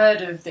mean, I've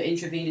heard of the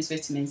intravenous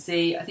vitamin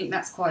C. I think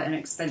that's quite an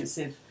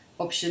expensive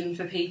option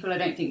for people. I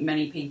don't think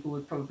many people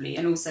would probably,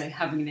 and also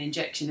having an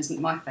injection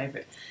isn't my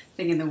favourite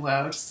thing in the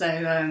world.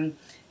 So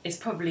it's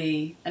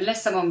probably,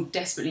 unless someone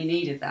desperately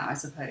needed that, I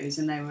suppose,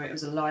 and it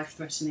was a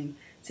life-threatening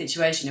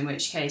situation, in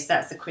which case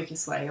that's the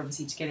quickest way,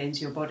 obviously, to get into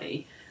your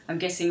body. I'm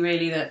guessing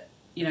really that,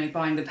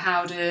 buying the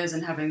powders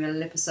and having the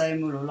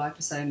liposomal or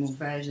liposomal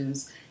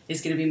versions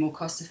is going to be more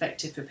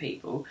cost-effective for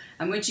people.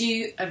 And would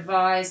you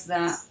advise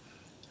that,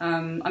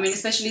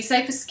 especially,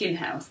 say, for skin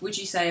health, would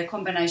you say a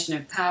combination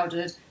of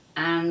powdered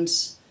and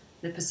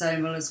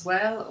liposomal as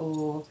well,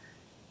 or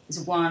is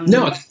one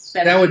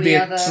better than the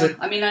other?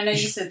 I mean, I know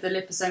you said the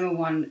liposomal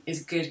one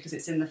is good because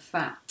it's in the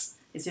fat,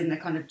 it's in the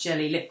kind of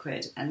jelly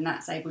liquid, and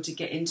that's able to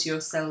get into your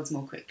cells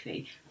more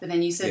quickly. But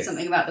then you said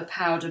something about the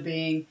powder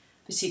being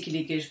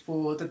particularly good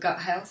for the gut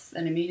health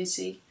and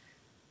immunity.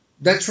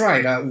 That's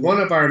right. One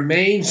of our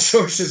main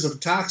sources of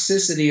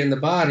toxicity in the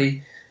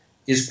body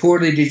is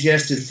poorly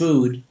digested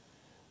food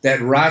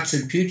that rots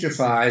and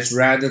putrefies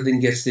rather than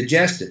gets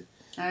digested.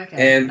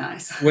 Okay, and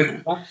nice. when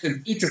it rots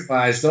and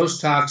putrefies, those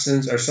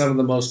toxins are some of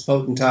the most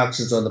potent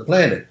toxins on the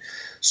planet.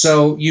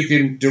 So you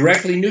can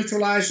directly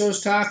neutralize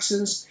those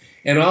toxins,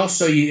 and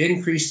also you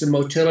increase the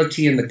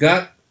motility in the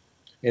gut,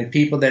 and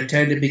people that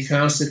tend to be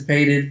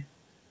constipated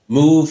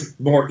move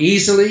more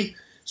easily.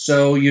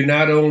 So you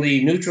not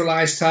only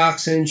neutralize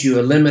toxins, you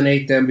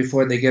eliminate them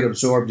before they get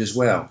absorbed as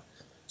well.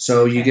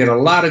 So you get a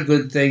lot of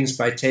good things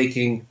by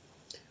taking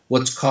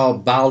what's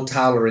called bowel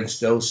tolerance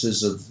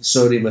doses of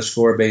sodium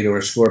ascorbate or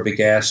ascorbic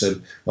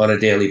acid on a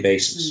daily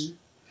basis. Mm.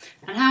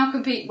 And how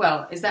can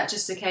people, is that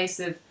just a case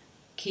of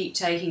keep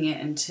taking it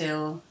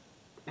until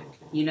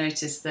you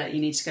notice that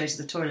you need to go to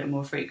the toilet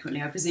more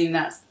frequently? I presume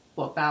that's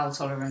what bowel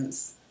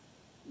tolerance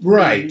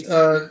means.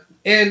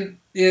 And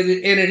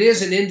it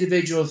is an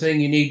individual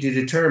thing you need to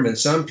determine.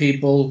 Some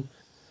people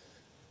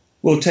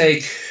will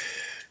take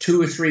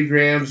 2 or 3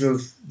 grams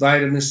of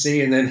vitamin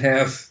C and then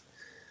have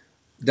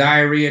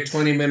diarrhea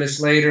 20 minutes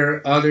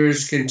later.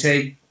 Others can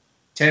take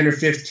 10 or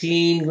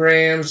 15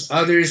 grams.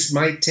 Others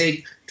might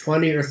take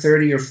 20 or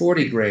 30 or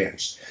 40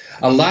 grams.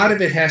 A lot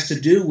of it has to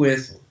do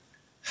with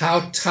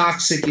how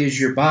toxic is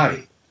your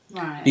body.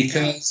 Right.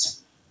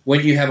 Because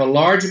when you have a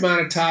large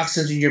amount of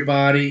toxins in your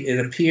body,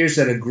 it appears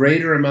that a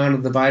greater amount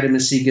of the vitamin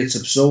C gets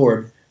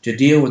absorbed to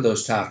deal with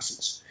those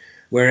toxins.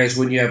 Whereas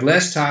when you have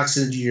less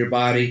toxins in your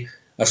body,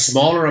 a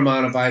smaller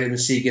amount of vitamin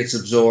C gets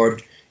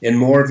absorbed, and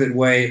more of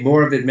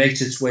it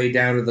makes its way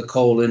down to the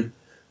colon,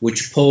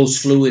 which pulls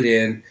fluid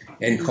in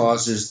and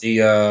causes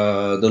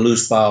the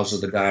loose bowels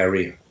of the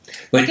diarrhea.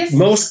 But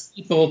most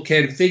people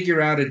can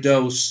figure out a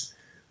dose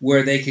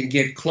where they can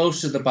get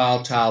close to the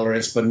bowel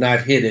tolerance but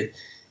not hit it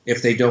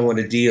if they don't want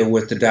to deal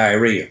with the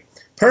diarrhea.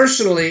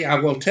 Personally, I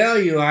will tell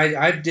you,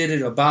 I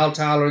did a bowel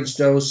tolerance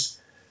dose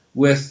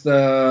with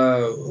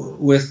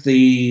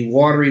the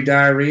watery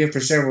diarrhea for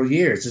several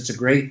years. It's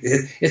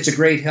a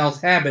great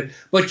health habit,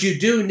 but you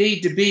do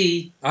need to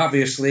be,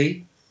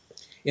 obviously,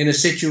 in a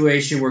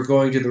situation where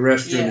going to the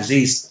restroom is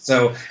easy.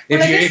 So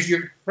if you're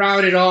in a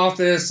crowded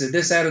office and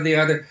this, that, or the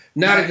other,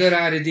 not a good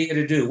idea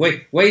to do.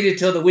 Wait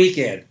until the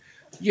weekend.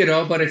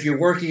 But if you're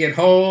working at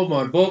home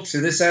on books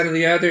or this, that, or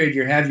the other, and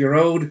you have your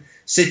own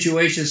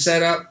situation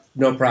set up,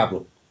 no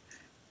problem.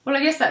 Well,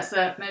 I guess that's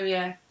maybe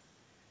a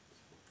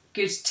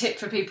good tip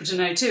for people to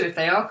know too if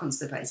they are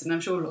constipated, and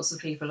I'm sure lots of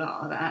people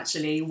are, that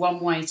actually one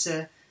way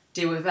to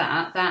deal with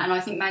that, and I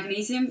think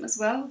magnesium as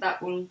well,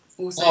 that will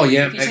also,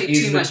 if you take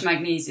too much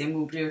magnesium,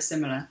 will do a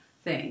similar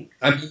thing.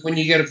 When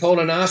you get a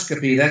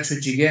colonoscopy, that's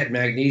what you get,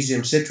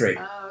 magnesium citrate.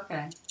 Oh,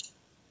 okay.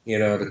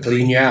 To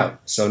clean you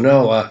out. So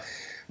no,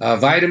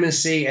 vitamin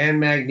C and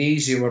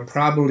magnesium are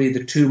probably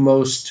the two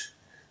most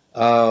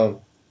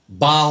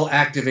bowel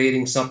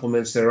activating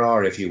supplements there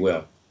are, if you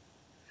will.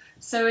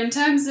 So in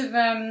terms of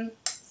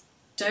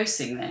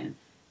dosing then,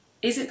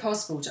 is it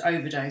possible to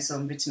overdose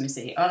on vitamin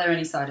C? Are there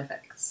any side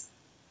effects?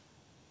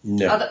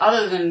 No.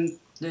 Other than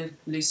the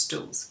loose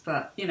stools,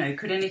 but,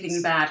 could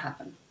anything bad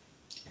happen?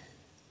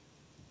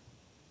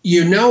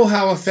 You know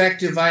how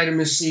effective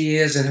vitamin C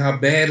is and how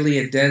badly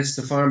it dents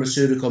the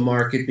pharmaceutical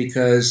market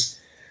because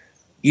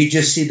you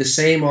just see the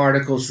same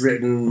articles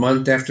written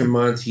month after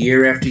month,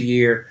 year after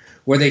year,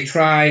 where they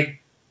try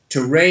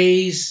to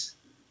raise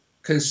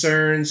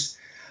concerns.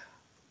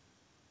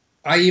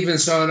 I even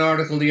saw an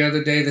article the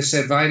other day that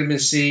said vitamin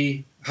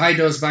C,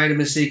 high-dose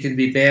vitamin C can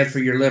be bad for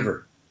your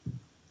liver.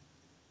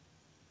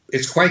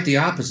 It's quite the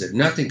opposite.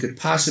 Nothing could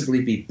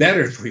possibly be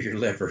better for your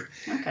liver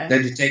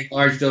than to take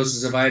large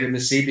doses of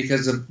vitamin C,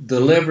 because the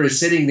liver is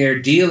sitting there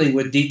dealing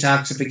with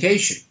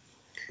detoxification.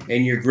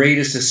 And your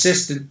greatest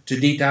assistant to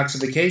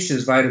detoxification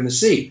is vitamin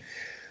C.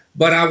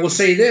 But I will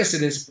say this,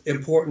 and it's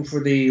important for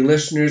the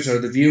listeners or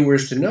the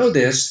viewers to know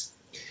this: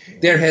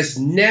 there has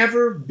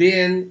never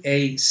been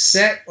a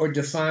set or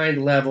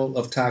defined level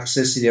of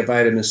toxicity of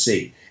vitamin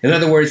C. In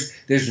other words,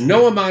 there's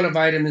no amount of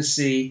vitamin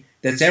C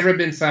that's ever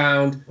been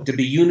found to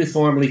be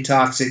uniformly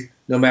toxic,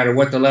 no matter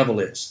what the level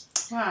is.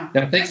 Wow,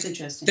 now, that's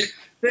interesting. Think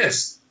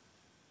this.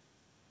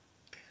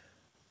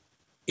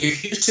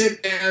 If you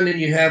sit down and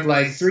you have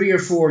like 3 or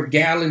 4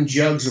 gallon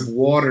jugs of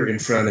water in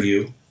front of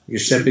you, you're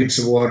sipping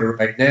some water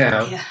right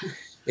now. Yeah.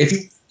 If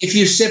you if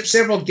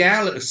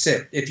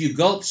you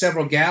gulp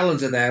several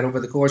gallons of that over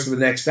the course of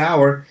the next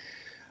hour,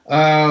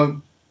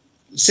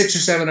 6 or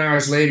 7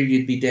 hours later,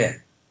 you'd be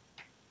dead.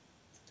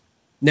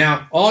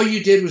 Now, all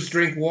you did was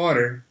drink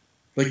water,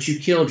 but you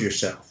killed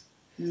yourself.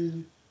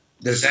 Mm.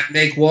 Does that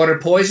make water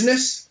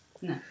poisonous?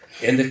 No.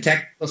 In the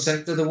technical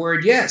sense of the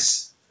word,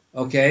 yes.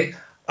 Okay.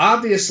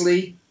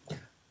 Obviously,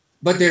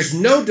 but there's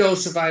no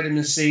dose of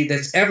vitamin C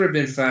that's ever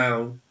been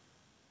found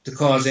to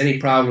cause any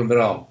problem at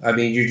all. I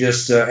mean, you're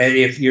just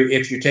if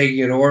you're taking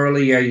it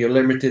orally, you're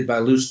limited by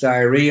loose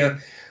diarrhea.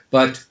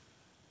 But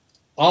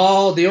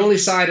the only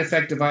side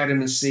effect of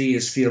vitamin C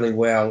is feeling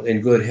well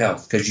and good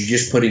health, because you're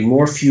just putting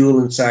more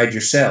fuel inside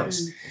your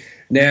cells. Mm.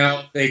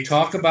 Now, they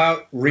talk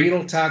about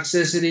renal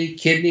toxicity,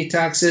 kidney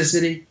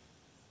toxicity.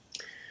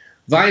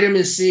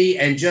 Vitamin C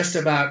and just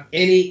about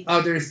any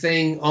other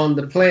thing on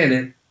the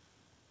planet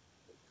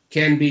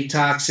can be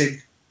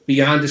toxic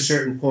beyond a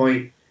certain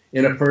point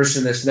in a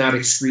person that's not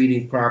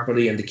excreting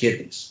properly in the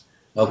kidneys.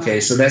 Okay,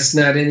 so that's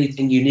not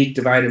anything unique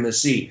to vitamin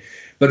C.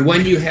 But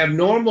when you have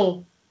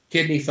normal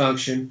kidney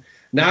function,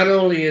 not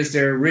only is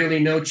there really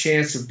no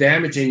chance of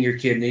damaging your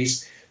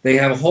kidneys, they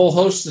have a whole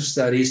host of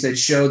studies that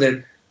show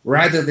that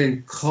rather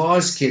than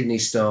cause kidney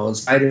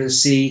stones, vitamin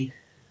C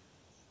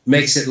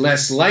makes it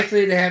less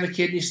likely to have a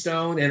kidney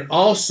stone, and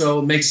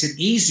also makes it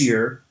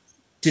easier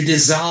to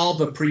dissolve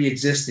a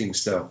pre-existing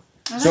stone.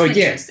 Oh, so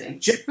again,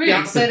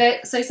 really?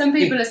 So some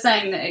people are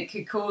saying that it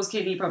could cause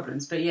kidney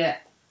problems, but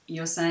yet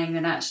you're saying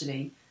that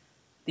actually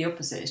the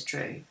opposite is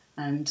true.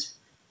 And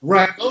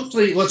right,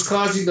 mostly what's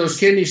causing those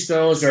kidney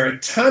stones are a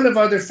ton of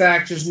other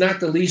factors,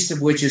 not the least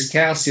of which is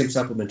calcium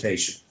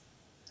supplementation.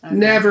 Okay.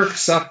 Never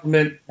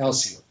supplement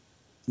calcium.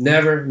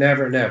 Never,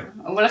 never, never.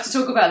 We'll have to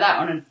talk about that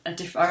on a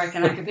different. I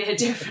reckon that could be a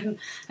different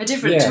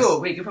yes.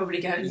 talk. We could probably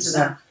go into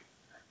that.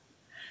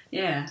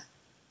 Yeah.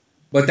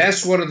 But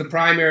that's one of the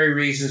primary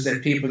reasons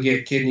that people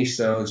get kidney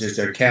stones is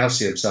their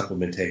calcium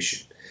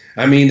supplementation.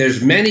 I mean,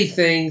 there's many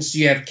things.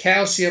 You have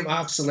calcium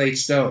oxalate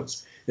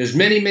stones. There's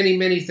many, many,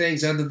 many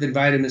things other than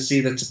vitamin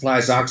C that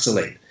supplies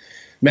oxalate.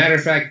 Matter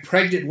of fact,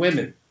 pregnant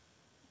women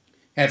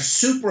have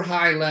super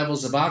high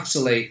levels of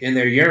oxalate in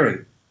their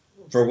urine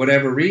for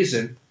whatever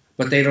reason,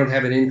 but they don't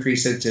have an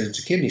increased incidence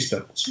of kidney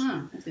stones.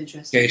 Oh, that's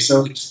interesting. Okay,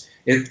 so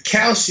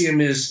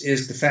calcium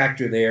is the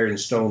factor there in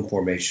stone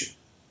formation.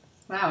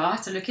 Wow, I'll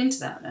have to look into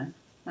that then.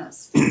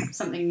 That's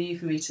something new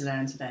for me to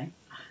learn today.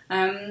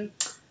 And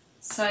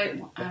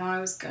I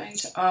was going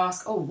to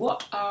ask,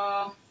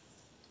 are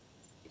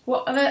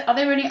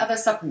there any other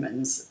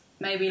supplements,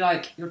 maybe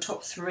like your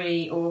top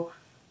 3, or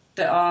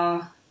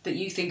that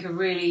you think are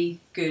really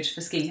good for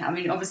skin? I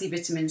mean, obviously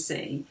vitamin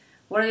C.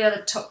 What are the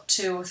other top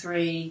 2 or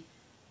 3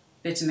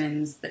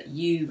 vitamins that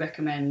you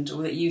recommend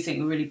or that you think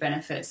will really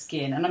benefit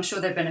skin? And I'm sure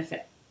they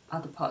benefit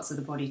other parts of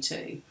the body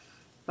too.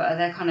 But are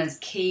there kind of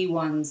key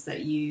ones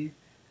that you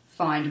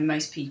find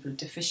most people are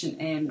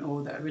deficient in,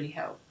 or that really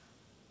help?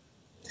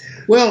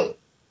 Well,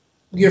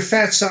 your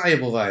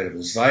fat-soluble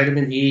vitamins,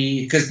 vitamin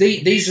E, because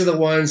these are the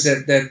ones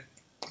that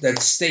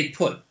stay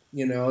put.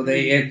 You know,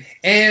 they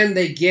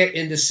get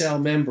into cell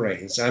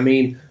membranes. I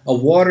mean, a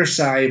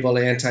water-soluble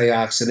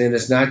antioxidant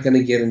is not going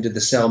to get into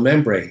the cell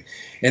membrane,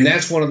 and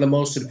that's one of the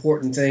most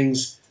important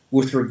things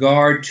with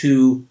regard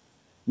to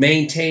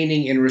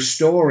maintaining and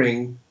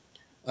restoring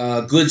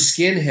good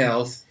skin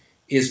health,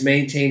 is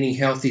maintaining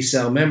healthy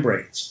cell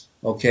membranes.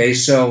 Okay,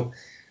 so,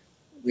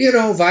 you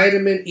know,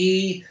 vitamin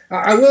E.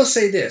 I will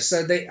say this.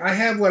 I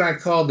have what I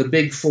call the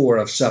big 4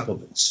 of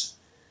supplements.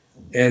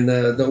 And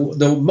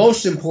the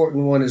most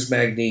important one is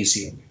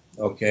magnesium.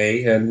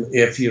 Okay, and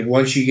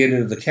once you get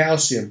into the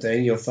calcium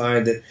thing, you'll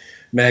find that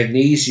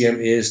magnesium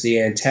is the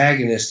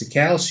antagonist to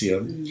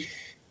calcium,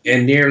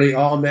 and nearly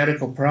all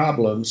medical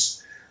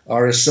problems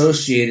are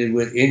associated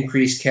with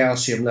increased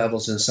calcium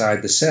levels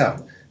inside the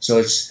cell.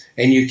 So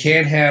and you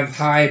can't have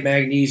high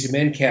magnesium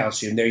and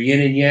calcium. They're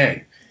yin and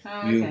yang.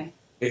 Oh, okay.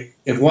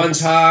 If one's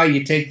high,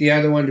 you take the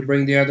other one to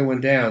bring the other one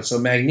down. So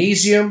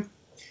magnesium,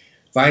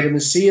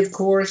 vitamin C, of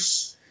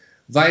course,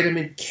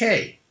 vitamin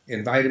K.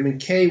 And vitamin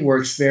K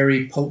works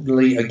very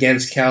potently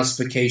against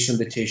calcification of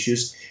the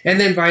tissues. And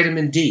then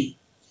vitamin D.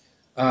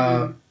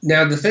 Now,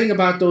 the thing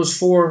about those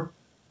 4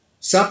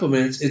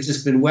 supplements, it's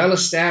just been well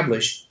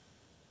established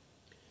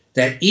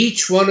that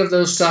each one of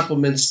those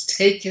supplements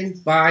taken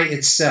by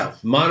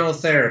itself,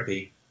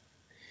 monotherapy,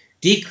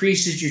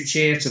 decreases your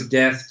chance of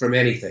death from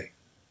anything.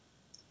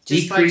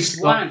 Just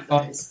Decrease one of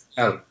those.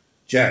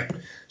 Jack.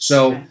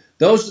 So Okay.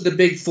 those are the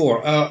big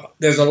four.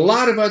 There's a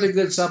lot of other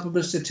good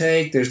supplements to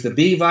take. There's the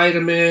B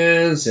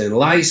vitamins and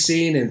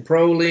lysine and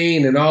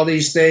proline and all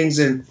these things.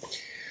 And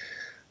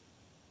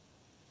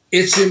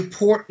it's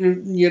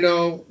important,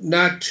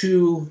 not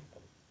to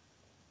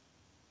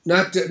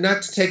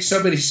take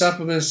so many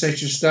supplements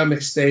that your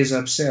stomach stays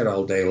upset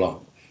all day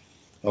long.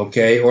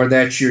 Okay, or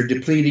that you're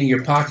depleting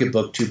your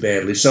pocketbook too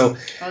badly. So,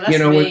 that's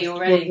me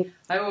already.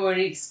 I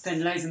already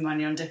spend loads of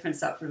money on different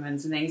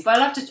supplements and things, but I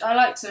like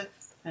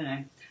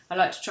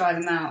to try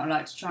them out. I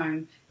like to try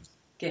and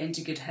get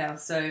into good health.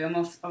 So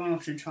I'm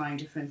often trying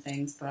different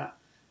things, but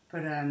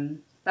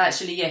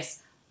actually,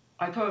 yes,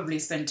 I probably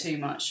spend too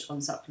much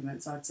on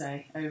supplements, I'd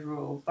say,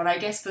 overall. But I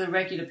guess for the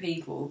regular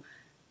people,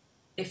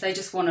 if they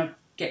just want to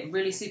get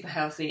really super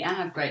healthy and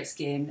have great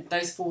skin,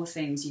 those four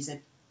things you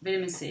said: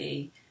 vitamin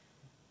C,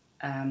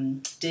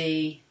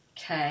 D,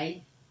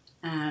 K,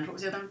 and what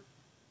was the other one?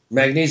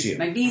 Magnesium.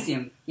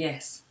 Magnesium,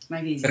 yes.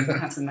 Magnesium. We'll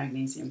have some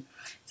magnesium.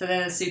 So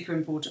they're the super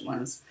important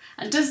ones.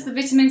 And does the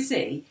vitamin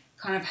C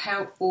kind of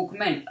help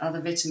augment other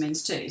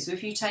vitamins too? So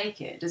if you take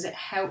it, does it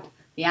help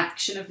the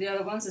action of the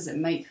other ones? Does it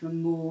make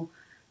them more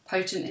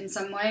potent in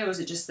some way? Or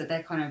is it just that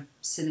they're kind of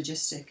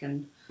synergistic?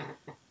 And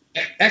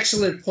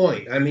Excellent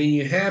point. I mean,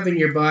 you have in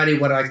your body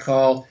what I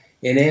call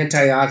an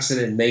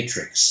antioxidant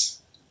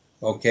matrix.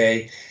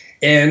 Okay?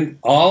 And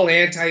all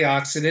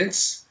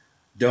antioxidants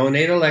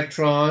donate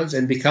electrons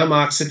and become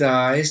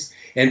oxidized,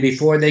 and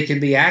before they can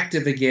be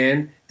active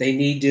again, they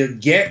need to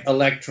get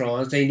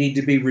electrons. They need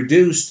to be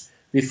reduced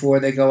before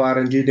they go out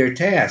and do their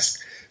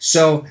task.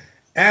 So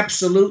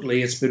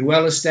absolutely, it's been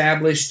well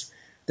established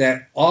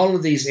that all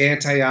of these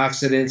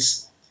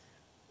antioxidants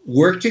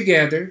work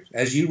together,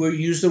 as you will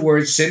use the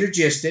word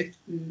synergistic.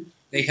 Mm-hmm.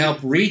 They help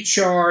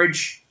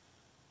recharge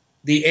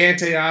the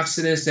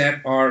antioxidants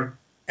that are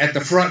at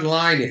the front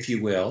line, if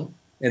you will.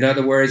 In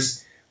other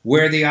words,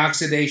 where the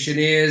oxidation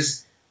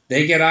is,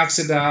 they get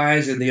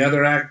oxidized and the other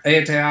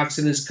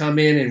antioxidants come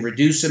in and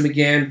reduce them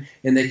again,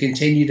 and they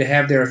continue to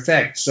have their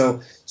effect.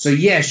 So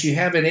yes, you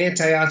have an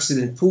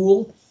antioxidant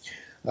pool.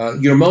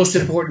 Your most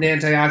important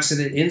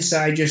antioxidant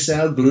inside your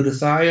cell,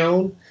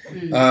 glutathione.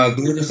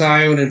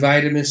 Glutathione and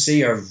vitamin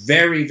C are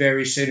very,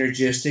 very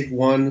synergistic,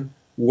 one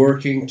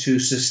working to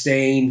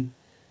sustain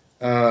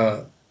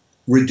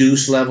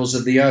reduced levels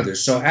of the other.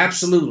 So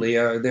absolutely,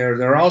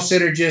 they're all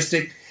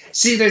synergistic.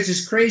 See, there's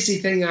this crazy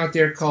thing out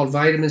there called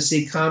vitamin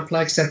C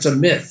complex. That's a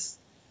myth.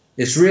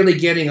 It's really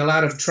getting a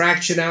lot of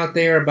traction out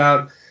there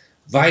about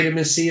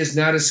vitamin C is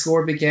not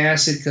ascorbic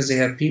acid, because they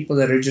have people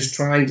that are just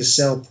trying to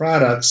sell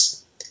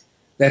products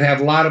that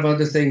have a lot of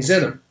other things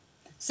in them.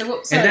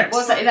 So is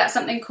that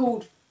something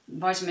called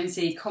vitamin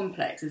C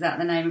complex? Is that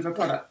the name of a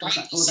product?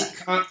 Vitamin C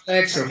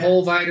complex or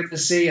whole vitamin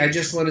C, I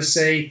just want to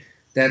say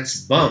that's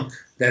bunk.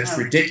 That's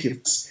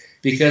ridiculous,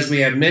 because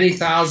we have many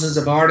thousands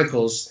of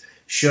articles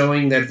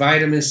showing that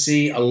vitamin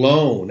C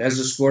alone, as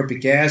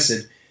ascorbic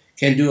acid,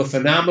 can do a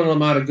phenomenal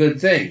amount of good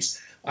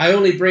things. I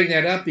only bring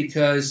that up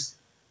because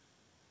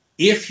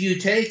if you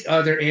take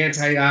other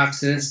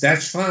antioxidants,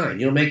 that's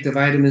fine. You'll make the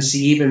vitamin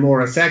C even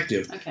more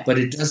effective. Okay. But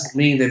it doesn't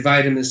mean that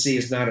vitamin C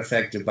is not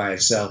effective by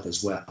itself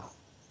as well.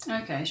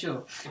 Okay,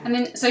 sure. And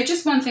then, so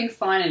just one thing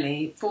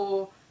finally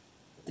for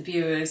the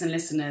viewers and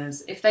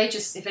listeners, if they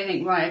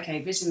think, right,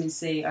 okay, vitamin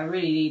C, I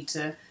really need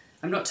to,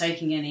 I'm not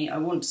taking any, I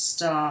want to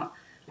start.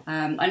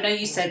 I know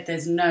you said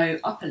there's no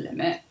upper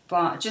limit,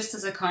 but just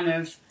as a kind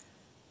of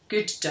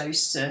good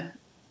dose to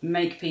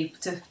make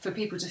for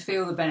people to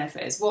feel the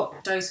benefits,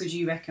 what dose would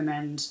you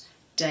recommend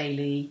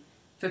daily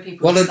for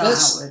people to start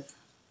out with?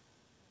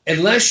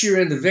 Unless you're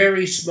in the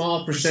very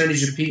small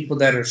percentage of people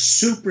that are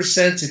super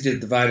sensitive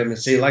to vitamin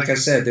C, like I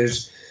said,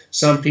 there's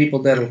some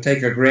people that'll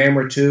take a gram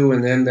or two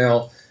and then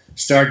they'll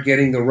start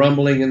getting the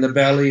rumbling in the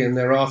belly and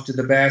they're off to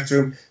the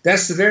bathroom.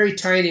 That's the very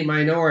tiny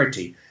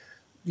minority.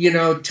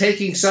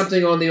 Taking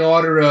something on the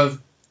order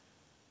of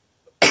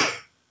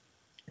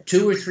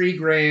 2 or 3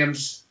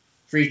 grams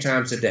 3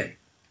 times a day.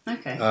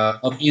 Okay.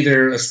 Of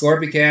either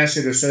ascorbic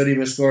acid or sodium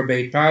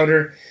ascorbate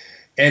powder.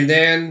 And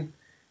then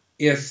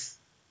if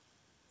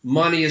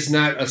money is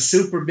not a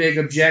super big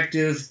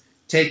objective,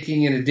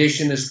 taking in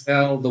addition as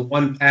well the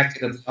 1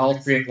 packet of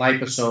alternate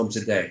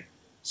liposomes a day.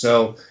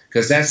 So,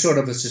 because that's sort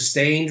of a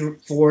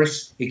sustained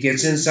force, it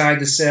gets inside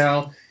the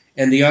cell,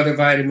 and the other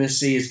vitamin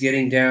C is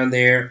getting down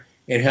there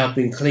and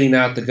helping clean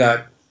out the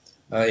gut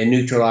and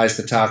neutralize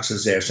the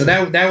toxins there. So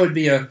that would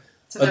be a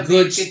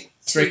good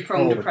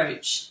two-pronged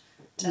approach.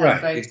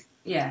 Right.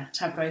 To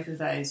have both of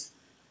those.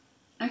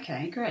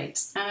 Okay,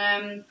 great.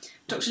 And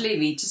Dr.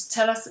 Levy, just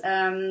tell us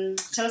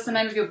the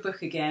name of your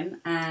book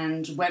again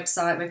and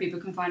website where people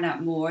can find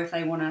out more if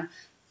they want to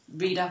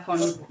read up on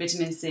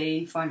vitamin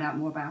C, find out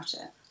more about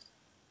it.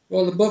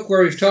 Well, the book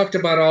where we've talked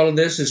about all of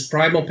this is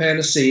Primal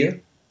Panacea,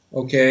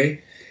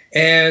 okay?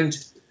 And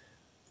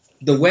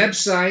The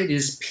website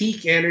is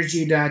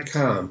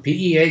peakenergy.com,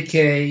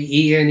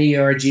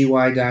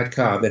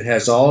 peakenergy.com. It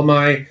has all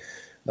my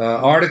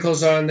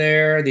articles on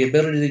there, the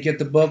ability to get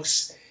the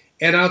books.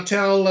 And I'll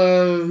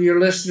tell your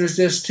listeners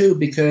this too,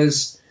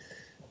 because,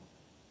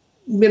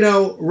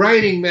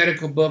 writing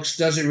medical books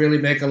doesn't really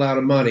make a lot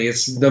of money.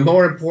 It's the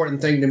more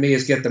important thing to me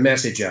is get the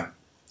message out.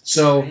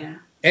 So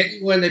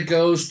anyone that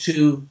goes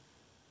to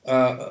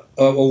a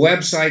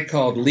website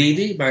called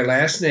Levy, my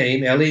last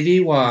name,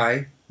 Levy,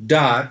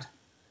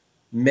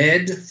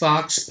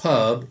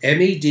 medfoxpub,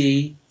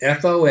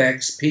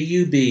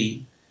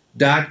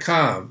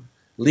 medfoxpub.com,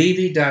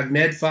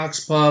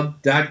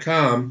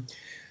 levy.medfoxpub.com.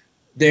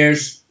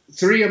 There's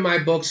 3 of my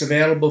books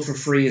available for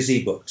free as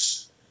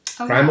ebooks.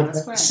 Primal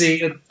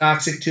Panacea,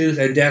 Toxic Tooth,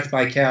 and Death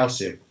by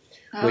Calcium,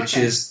 which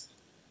is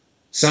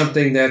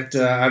something that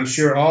I'm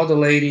sure all the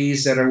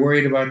ladies that are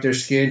worried about their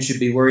skin should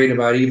be worried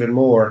about even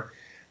more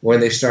when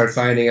they start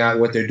finding out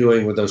what they're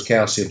doing with those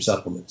calcium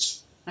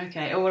supplements.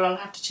 Okay, well, I'll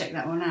have to check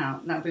that one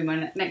out. That'll be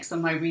my next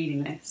on my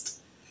reading list.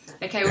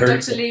 Okay, well,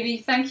 Dr. Levy,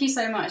 thank you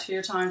so much for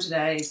your time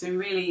today. It's been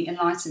really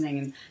enlightening,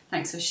 and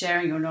thanks for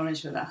sharing your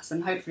knowledge with us,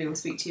 and hopefully we'll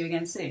speak to you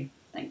again soon.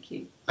 Thank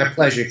you. My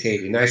pleasure,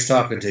 Katie. Nice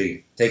talking to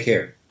you. Take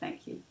care.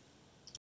 Thank you.